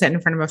love to sit in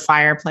front of a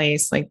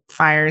fireplace. Like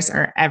fires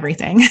are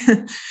everything.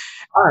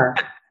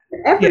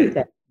 Everything.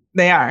 Yeah.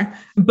 They are.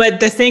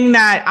 But the thing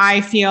that I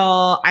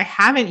feel I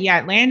haven't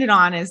yet landed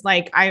on is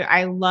like,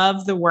 I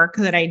love the work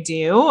that I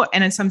do.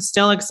 And so I'm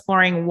still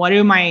exploring, what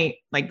do my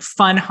like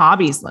fun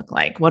hobbies look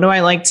like? What do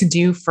I like to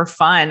do for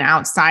fun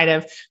outside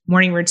of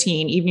morning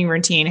routine, evening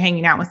routine,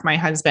 hanging out with my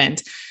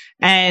husband?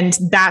 And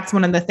that's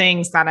one of the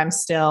things that I'm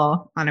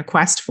still on a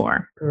quest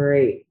for.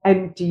 Great.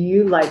 And do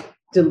you like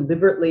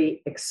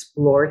deliberately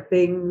explore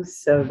things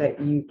so that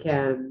you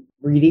can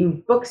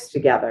reading books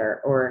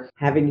together or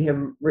having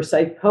him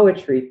recite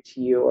poetry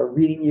to you or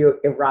reading you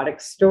erotic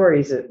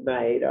stories at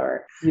night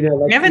or,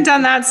 We haven't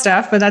done that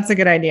stuff, but that's a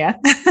good idea.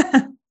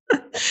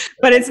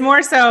 But it's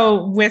more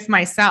so with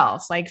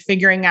myself, like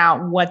figuring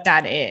out what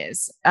that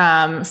is.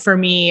 For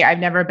me, I've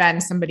never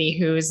been somebody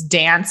who's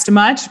danced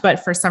much,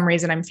 but for some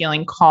reason I'm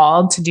feeling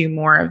called to do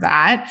more of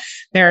that.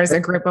 There's a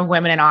group of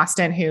women in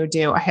Austin who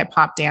do a hip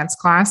hop dance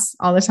class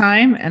all the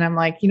time. And I'm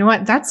like, you know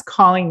what? That's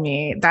calling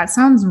me. That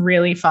sounds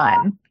really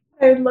fun.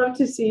 I'd love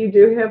to see you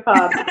do hip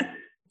hop.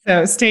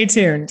 So stay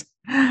tuned.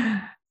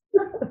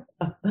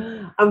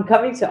 I'm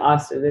coming to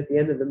Austin at the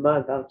end of the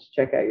month. I'll just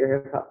check out your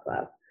hip hop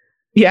class.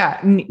 Yeah.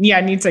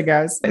 Needs to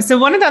go. So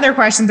one of the other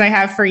questions I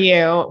have for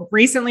you,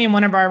 recently in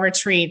one of our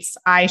retreats,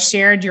 I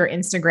shared your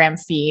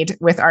Instagram feed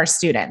with our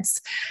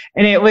students,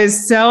 and it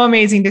was so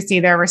amazing to see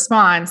their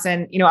response.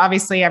 And,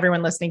 obviously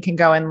everyone listening can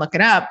go and look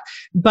it up,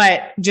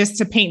 but just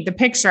to paint the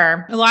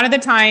picture, a lot of the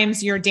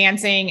times you're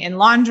dancing in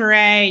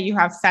lingerie, you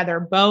have feather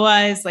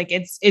boas, like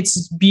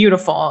it's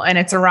beautiful and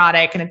it's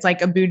erotic and it's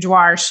like a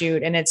boudoir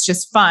shoot and it's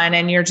just fun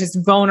and you're just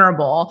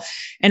vulnerable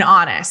and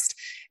honest.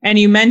 And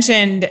you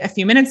mentioned a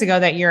few minutes ago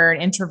that you're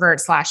an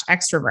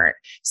introvert/extrovert.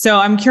 So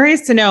I'm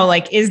curious to know,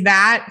 is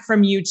that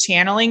from you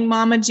channeling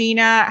Mama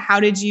Gina? How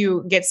did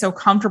you get so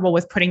comfortable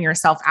with putting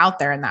yourself out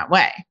there in that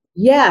way?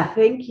 Yeah,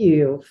 thank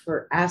you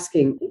for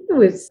asking. I think it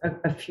was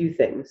a few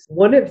things.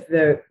 One of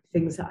the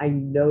things I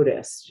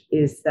noticed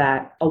is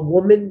that a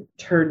woman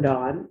turned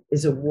on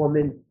is a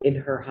woman in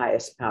her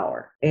highest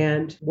power.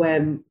 And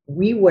when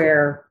we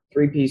wear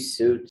three-piece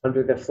suits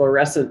under the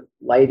fluorescent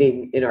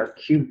lighting in our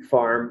cube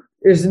farm,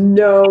 there's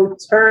no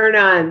turn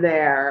on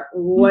there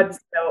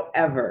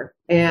whatsoever.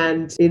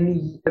 And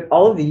in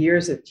all of the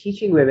years of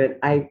teaching women,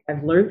 I've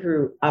learned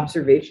through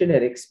observation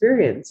and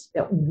experience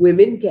that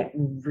women get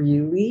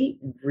really,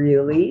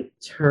 really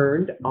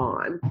turned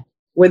on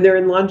when they're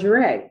in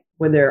lingerie,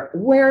 when they're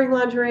wearing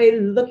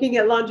lingerie, looking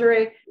at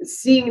lingerie,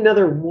 seeing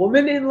another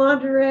woman in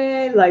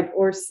lingerie,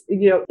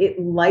 it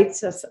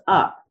lights us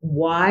up.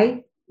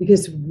 Why?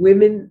 Because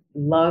women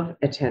love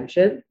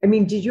attention. I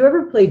mean, did you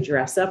ever play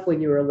dress up when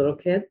you were a little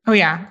kid? Oh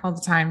yeah, all the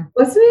time.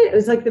 Wasn't it? It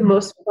was like the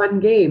most fun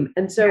game.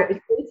 And so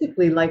it's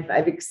basically like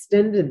I've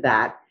extended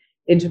that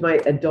into my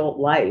adult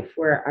life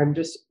where I'm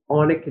just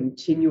on a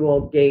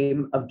continual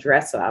game of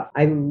dress up.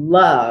 I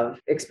love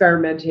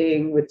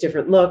experimenting with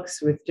different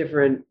looks, with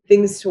different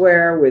things to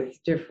wear,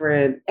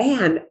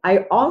 and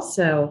I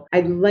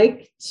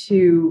like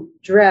to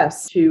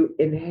dress to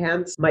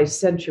enhance my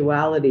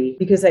sensuality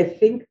because I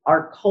think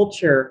our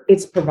culture,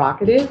 it's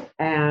provocative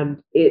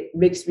and it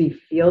makes me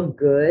feel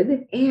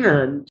good.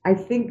 And I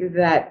think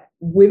that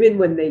women,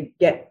 when they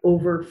get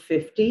over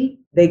 50,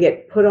 they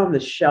get put on the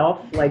shelf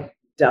like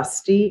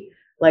dusty,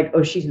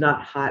 oh, she's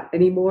not hot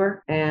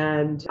anymore.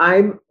 And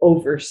I'm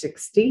over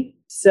 60.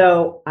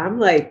 So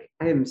I'm I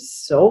am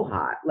so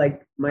hot.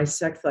 My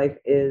sex life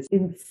is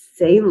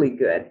insanely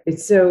good.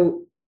 It's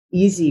so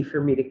easy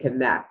for me to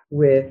connect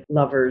with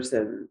lovers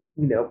and,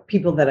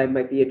 people that I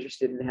might be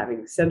interested in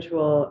having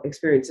sensual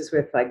experiences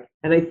with.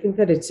 And I think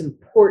that it's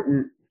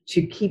important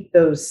to keep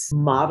those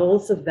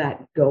models of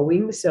that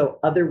going so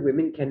other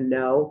women can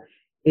know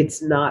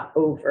it's not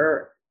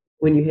over.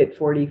 When you hit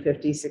 40,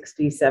 50,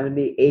 60,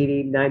 70,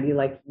 80, 90,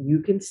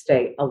 you can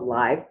stay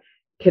alive,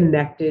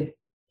 connected,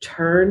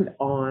 turned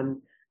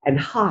on, and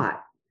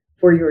hot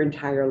for your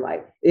entire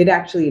life. It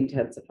actually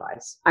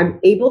intensifies. I'm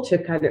able to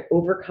kind of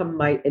overcome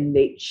my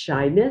innate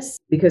shyness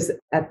because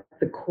at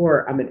the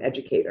core, I'm an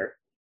educator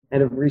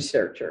and a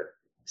researcher.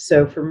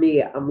 So for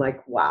me, I'm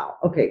wow,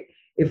 okay,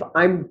 if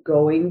I'm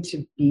going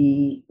to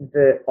be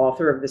the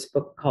author of this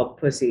book called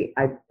Pussy,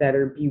 I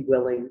better be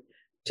willing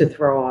to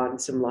throw on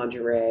some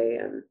lingerie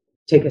and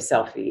take a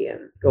selfie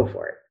and go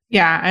for it.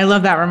 Yeah, I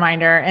love that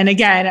reminder. And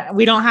again,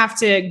 we don't have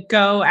to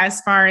go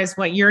as far as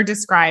what you're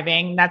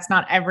describing. That's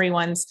not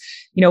everyone's,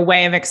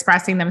 way of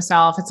expressing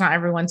themselves. It's not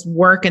everyone's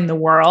work in the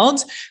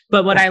world.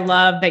 But what I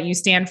love that you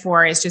stand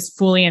for is just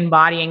fully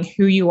embodying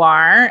who you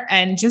are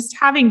and just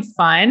having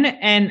fun.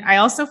 And I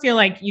also feel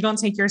like you don't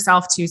take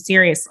yourself too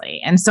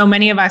seriously. And so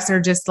many of us are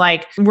just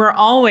we're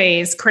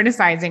always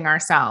criticizing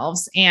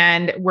ourselves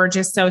and we're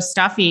just so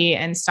stuffy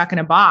and stuck in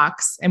a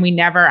box and we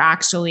never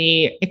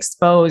actually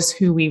expose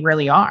who we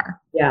really are.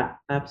 Yeah,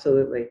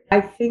 absolutely.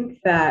 I think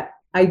that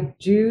I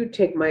do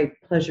take my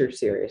pleasure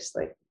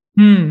seriously.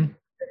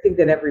 I think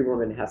that every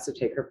woman has to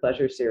take her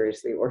pleasure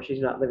seriously or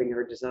she's not living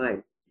her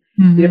design.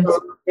 Mm-hmm. It's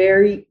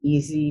very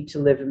easy to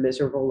live a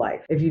miserable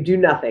life. If you do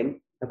nothing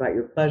about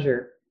your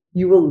pleasure,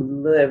 you will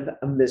live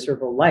a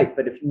miserable life.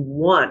 But if you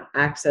want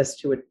access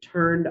to a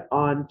turned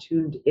on,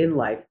 tuned in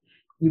life,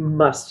 you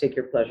must take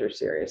your pleasure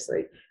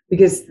seriously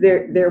because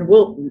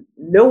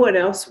no one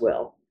else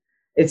will.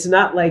 It's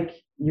not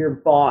like your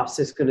boss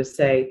is going to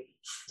say,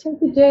 take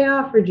the day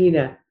off,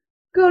 Regina,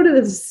 go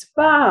to the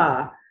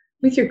spa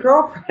with your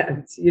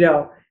girlfriends.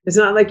 It's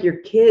not like your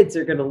kids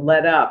are going to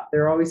let up.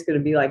 They're always going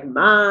to be like,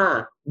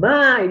 Ma,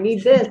 I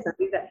need this, I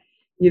need that.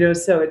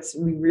 So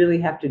we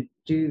really have to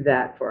do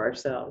that for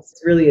ourselves.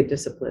 It's really a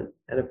discipline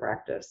and a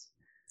practice.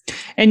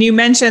 And you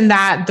mentioned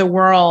that the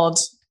world,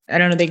 I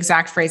don't know the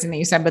exact phrasing that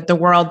you said, but the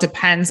world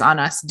depends on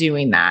us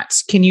doing that.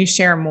 Can you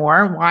share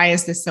more? Why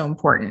is this so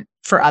important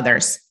for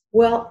others?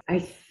 Well, I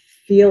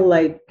feel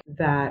like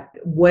that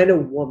when a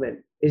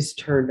woman is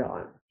turned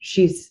on,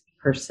 she's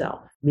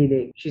herself,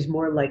 meaning she's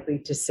more likely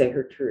to say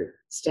her truth,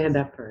 stand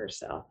up for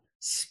herself,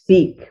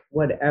 speak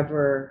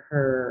whatever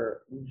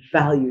her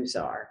values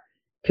are,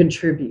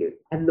 contribute.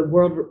 And the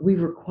world, we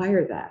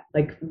require that.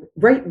 Like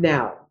right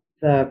now,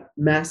 the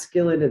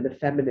masculine and the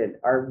feminine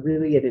are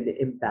really in an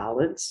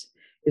imbalance.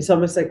 It's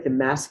almost like the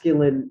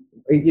masculine,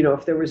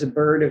 if there was a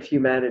bird of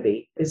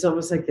humanity, it's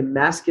almost like the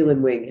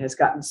masculine wing has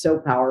gotten so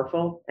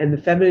powerful and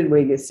the feminine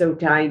wing is so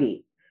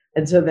tiny.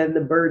 And so then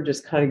the bird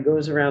just kind of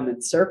goes around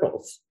in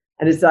circles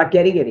and it's not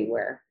getting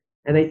anywhere.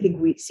 And I think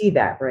we see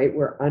that, right?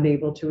 We're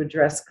unable to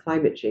address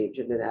climate change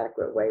in an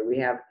adequate way. We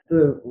have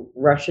the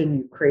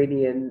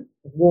Russian-Ukrainian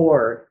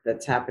war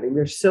that's happening.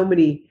 There's so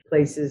many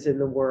places in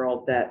the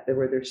world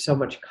where there's so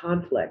much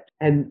conflict.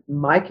 And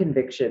my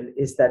conviction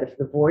is that if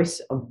the voice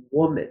of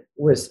woman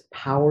was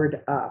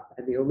powered up,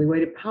 and the only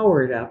way to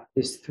power it up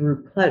is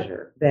through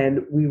pleasure,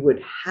 then we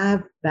would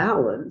have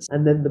balance,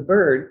 and then the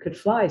bird could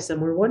fly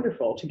somewhere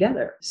wonderful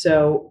together.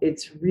 So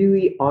it's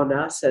really on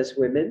us as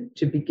women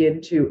to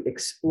begin to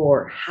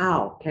explore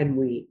how can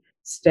we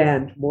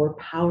stand more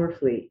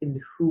powerfully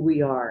in who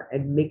we are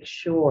and make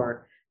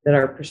sure that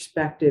our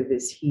perspective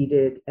is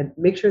heeded and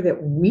make sure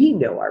that we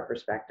know our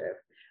perspective,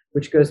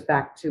 which goes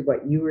back to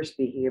what you were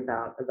speaking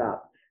about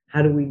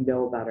how do we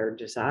know about our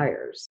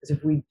desires? Because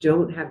if we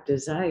don't have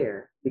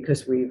desire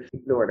because we've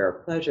ignored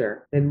our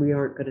pleasure, then we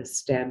aren't going to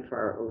stand for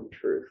our own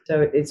truth.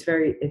 So it's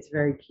very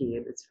key,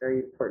 and it's a very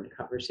important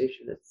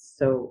conversation that's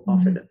so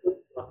often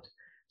overlooked.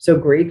 So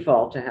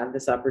grateful to have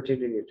this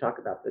opportunity to talk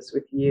about this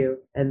with you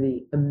and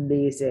the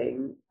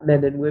amazing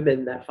men and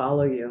women that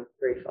follow you.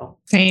 Grateful.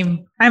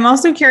 Same. I'm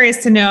also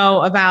curious to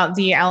know about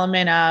the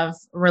element of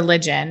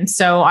religion.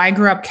 So I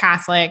grew up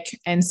Catholic,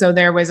 and so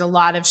there was a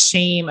lot of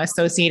shame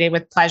associated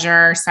with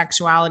pleasure,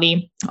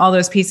 sexuality, all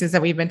those pieces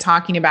that we've been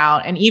talking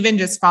about, and even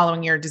just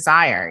following your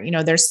desire.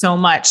 There's so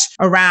much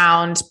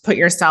around put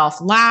yourself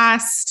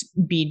last,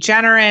 be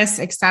generous,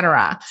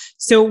 etc.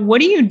 So what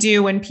do you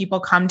do when people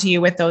come to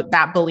you with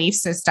that belief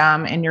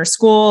system in your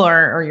school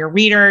or your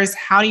readers?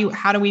 How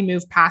do we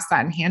move past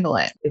that and handle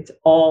it? It's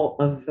all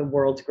of the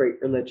world's great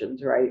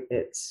religions, right?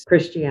 It's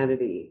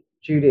Christianity,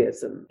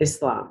 Judaism,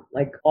 Islam,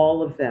 like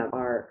all of them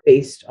are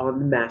based on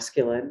the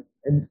masculine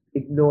and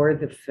ignore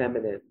the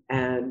feminine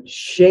and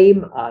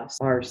shame us,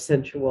 our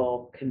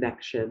sensual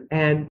connection.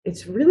 And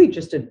it's really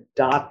just a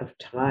dot of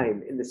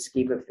time in the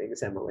scheme of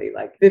things, Emily.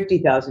 Like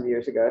 50,000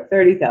 years ago,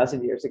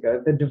 30,000 years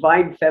ago, the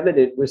divine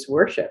feminine was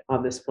worshipped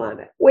on this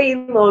planet way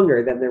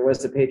longer than there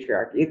was a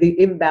patriarchy. The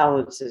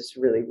imbalance is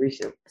really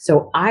recent.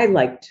 So I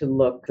like to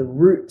look the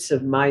roots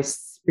of my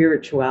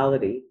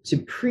spirituality to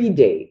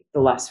predate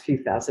the last few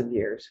thousand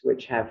years,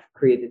 which have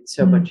created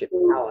so much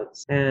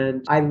imbalance.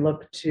 And I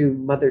look to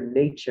Mother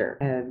Nature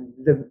and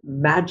the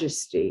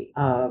majesty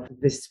of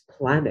this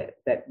planet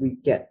that we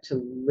get to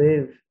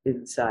live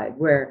inside,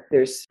 where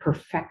there's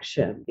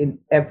perfection in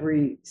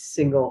every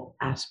single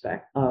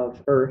aspect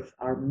of Earth,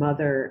 our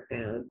mother,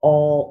 and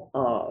all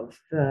of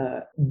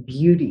the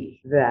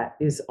beauty that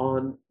is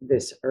on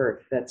this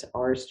earth that's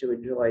ours to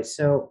enjoy.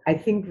 So I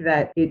think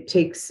that it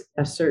takes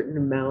a certain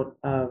amount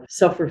of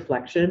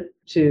self-reflection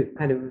to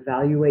kind of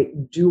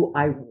evaluate, do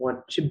I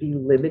want to be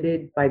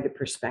limited by the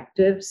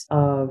perspectives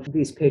of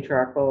these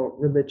patriarchal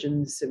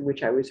religions in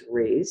which I was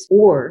raised?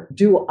 Or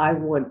do I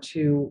want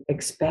to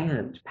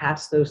expand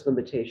past those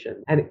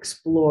limitations and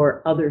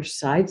explore other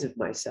sides of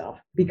myself?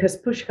 Because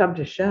push come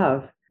to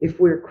shove, if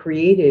we're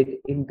created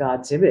in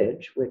God's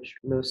image, which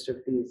most of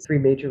these three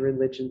major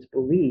religions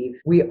believe,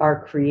 we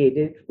are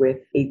created with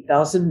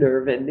 8,000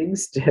 nerve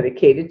endings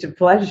dedicated to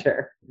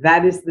pleasure.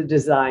 That is the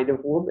design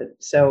of woman.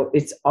 So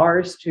it's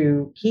ours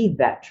to heed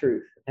that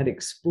truth and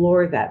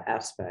explore that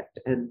aspect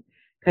and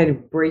kind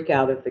of break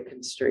out of the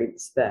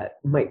constraints that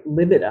might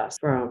limit us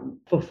from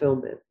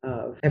fulfillment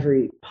of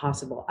every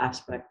possible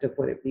aspect of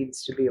what it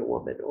means to be a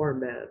woman or a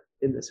man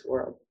in this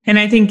world. And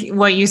I think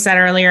what you said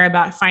earlier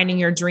about finding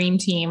your dream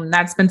team,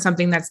 that's been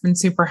something that's been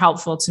super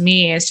helpful to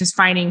me, is just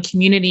finding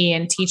community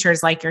and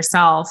teachers like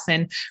yourself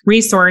and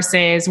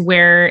resources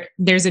where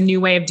there's a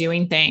new way of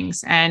doing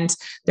things. And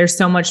there's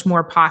so much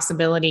more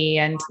possibility,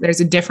 and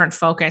there's a different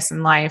focus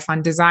in life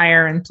on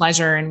desire and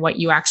pleasure and what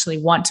you actually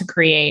want to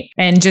create.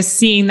 And just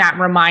seeing that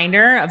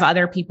reminder of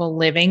other people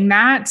living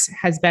that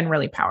has been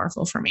really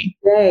powerful for me.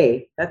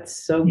 Yay,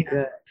 that's so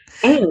good.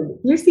 And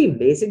here's the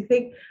amazing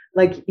thing.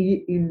 Like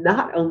you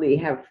not only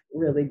have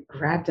really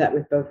grabbed that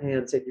with both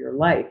hands in your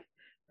life,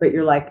 but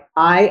you're like,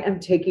 I am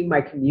taking my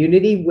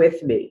community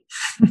with me.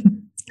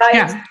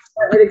 And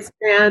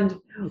expand.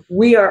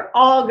 We are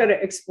all going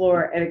to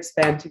explore and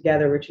expand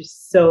together, which is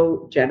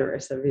so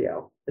generous of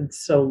you and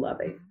so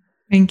loving.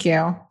 Thank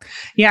you.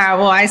 Yeah.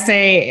 Well, I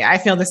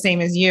feel the same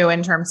as you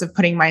in terms of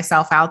putting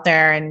myself out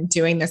there and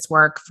doing this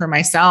work for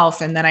myself.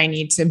 And then I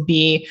need to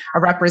be a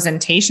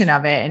representation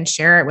of it and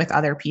share it with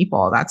other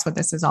people. That's what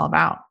this is all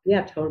about.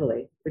 Yeah,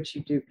 totally. Which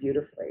you do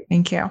beautifully.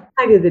 Thank you.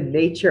 Kind of the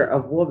nature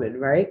of woman,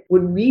 right?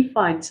 When we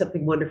find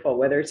something wonderful,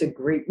 whether it's a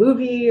great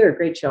movie or a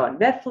great show on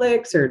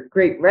Netflix or a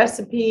great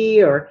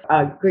recipe or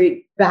a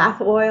great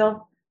bath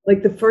oil,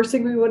 like the first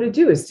thing we want to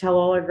do is tell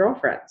all our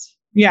girlfriends.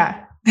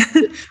 Yeah.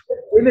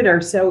 Women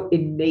are so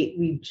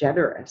innately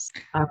generous.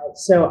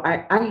 So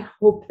I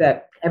hope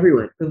that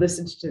everyone who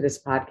listens to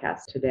this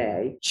podcast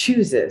today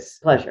chooses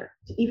pleasure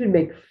to even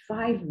make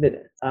 5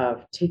 minutes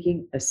of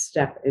taking a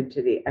step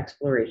into the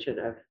exploration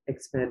of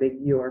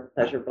expanding your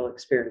pleasurable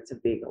experience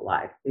of being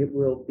alive. It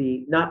will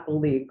be not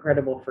only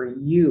incredible for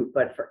you,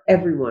 but for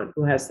everyone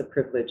who has the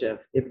privilege of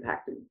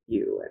impacting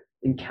you and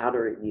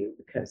encountering you,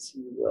 because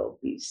you will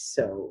be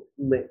so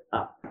lit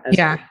up.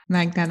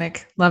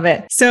 Magnetic. Love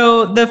it.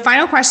 So the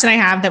final question I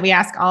have that we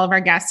ask all of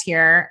our guests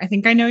here, I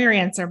think I know your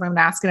answer, but I'm going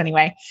to ask it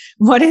anyway.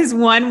 What is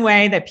one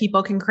way that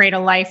people can create a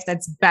life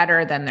that's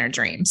better than their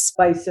dreams?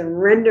 By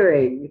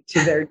surrendering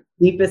to their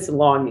deepest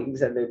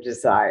longings and their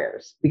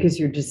desires, because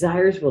your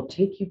desires will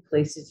take you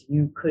places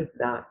you could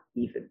not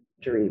even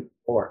dream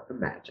or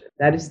imagine.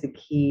 That is the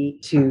key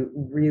to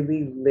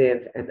really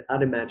live an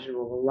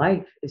unimaginable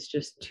life, is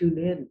just tune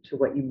in to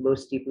what you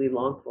most deeply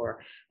long for,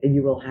 and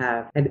you will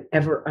have an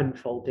ever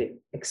unfolding,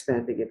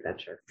 expanding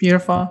adventure.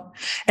 Beautiful.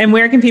 And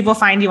where can people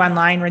find you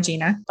online,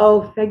 Regina?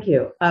 Oh, thank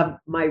you.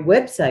 My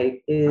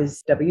website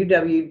is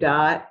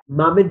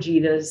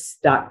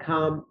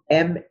www.mamagenas.com,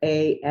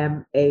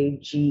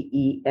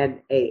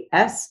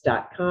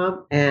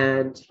 MAMAGENAS.com,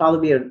 and follow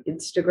me on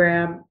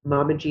Instagram,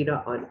 Mama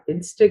Gena on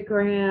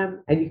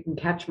Instagram, and you can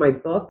catch my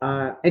book.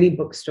 Any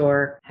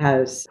bookstore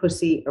has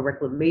Pussy, a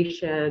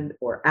Reclamation,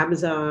 or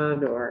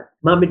Amazon, or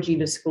Mama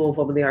Gena School of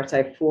Womanly Arts. I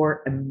have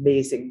 4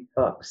 amazing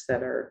books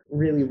that are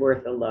really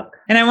worth a look.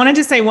 And I wanted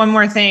to say one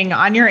more thing.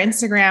 On your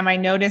Instagram, I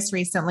noticed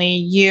recently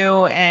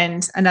you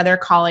and another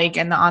colleague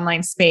in the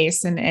online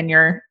space and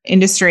your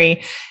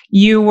industry,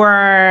 you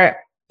were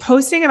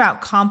posting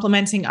about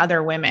complimenting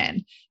other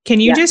women. Can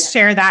you just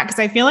share that? Because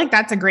I feel like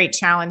that's a great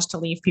challenge to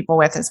leave people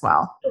with as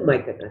well. Oh my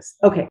goodness.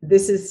 Okay.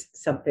 This is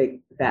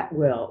something that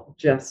will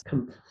just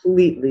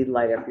completely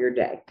light up your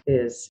day.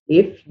 Is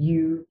if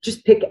you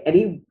just pick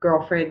any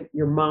girlfriend,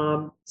 your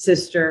mom,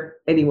 sister,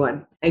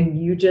 anyone,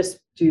 and you just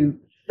do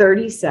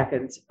 30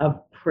 seconds of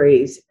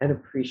praise and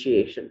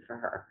appreciation for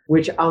her,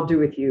 which I'll do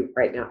with you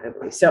right now,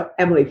 Emily. So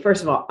Emily,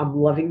 first of all, I'm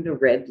loving the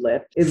red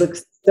lip. It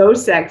looks so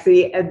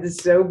sexy and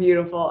so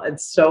beautiful and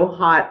so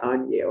hot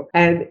on you.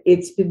 And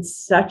it's been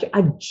such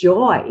a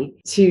joy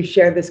to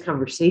share this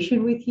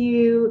conversation with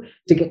you,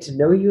 to get to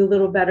know you a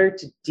little better,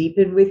 to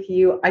deepen with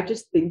you. I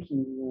just think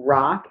you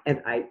rock,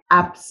 and I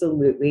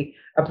absolutely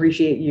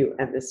appreciate you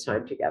and this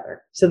time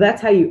together. So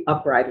that's how you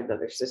upright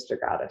another sister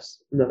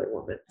goddess, another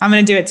woman. I'm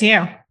going to do it to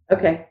you.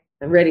 Okay.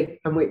 I'm ready.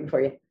 I'm waiting for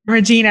you.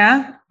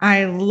 Regina,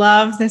 I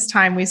love this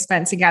time we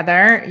spent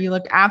together. You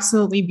look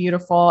absolutely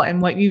beautiful.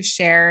 And what you've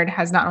shared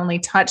has not only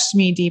touched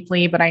me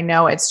deeply, but I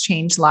know it's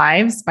changed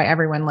lives by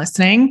everyone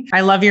listening.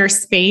 I love your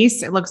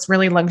space. It looks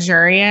really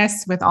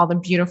luxurious with all the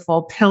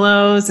beautiful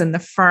pillows and the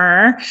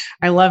fur.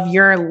 I love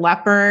your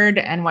leopard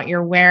and what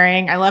you're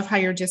wearing. I love how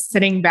you're just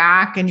sitting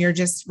back and you're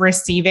just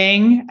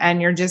receiving,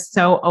 and you're just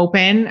so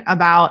open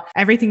about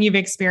everything you've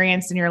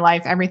experienced in your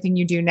life, everything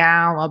you do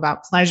now,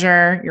 about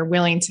pleasure. You're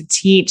willing to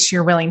teach.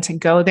 You're willing to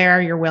go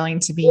there. You're willing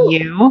to be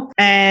you.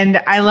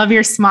 And I love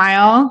your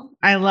smile.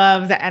 I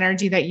love the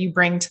energy that you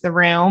bring to the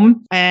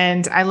room.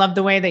 And I love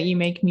the way that you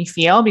make me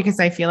feel, because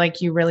I feel like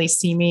you really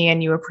see me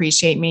and you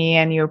appreciate me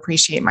and you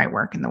appreciate my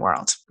work in the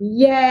world.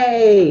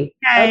 Yay.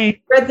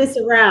 Yay. Spread this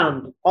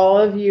around. All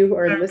of you who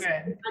are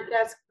listening to the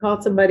podcast,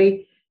 call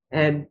somebody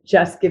and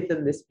just give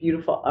them this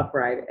beautiful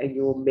upright, and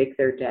you will make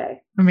their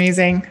day.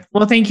 Amazing.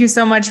 Well, thank you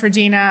so much,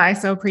 Regina. I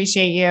so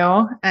appreciate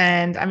you.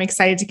 And I'm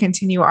excited to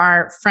continue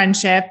our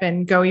friendship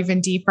and go even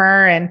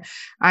deeper. And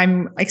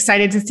I'm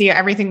excited to see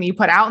everything that you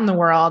put out in the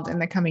world in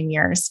the coming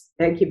years.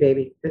 Thank you,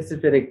 baby. This has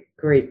been a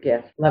great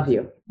gift. Love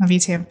you. Love you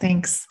too.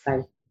 Thanks.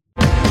 Bye.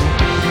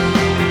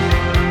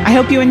 I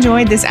hope you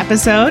enjoyed this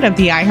episode of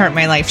the I Heart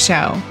My Life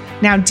show.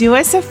 Now, do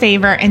us a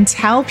favor and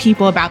tell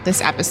people about this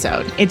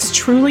episode. It's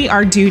truly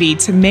our duty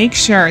to make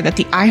sure that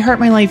the I Heart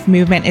My Life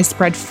movement is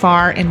spread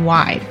far and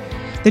wide.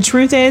 The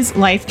truth is,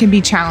 life can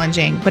be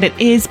challenging, but it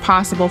is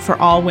possible for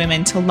all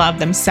women to love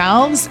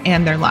themselves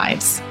and their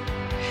lives.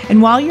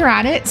 And while you're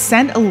at it,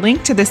 send a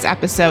link to this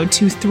episode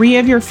to 3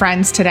 of your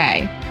friends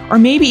today, or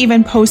maybe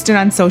even post it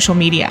on social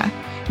media.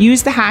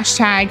 Use the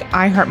hashtag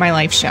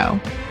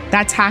 #IHeartMyLifeShow.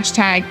 That's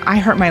hashtag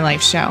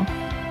 #IHeartMyLifeShow.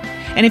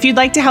 And if you'd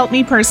like to help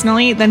me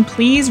personally, then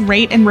please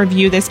rate and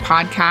review this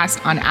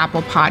podcast on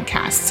Apple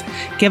Podcasts.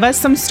 Give us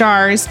some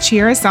stars,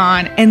 cheer us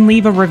on, and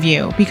leave a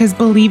review, because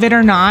believe it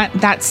or not,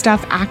 that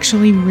stuff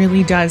actually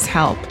really does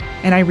help.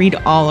 And I read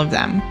all of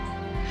them.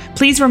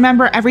 Please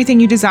remember, everything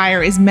you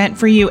desire is meant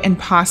for you and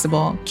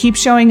possible. Keep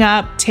showing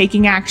up,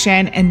 taking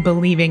action, and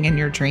believing in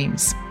your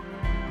dreams.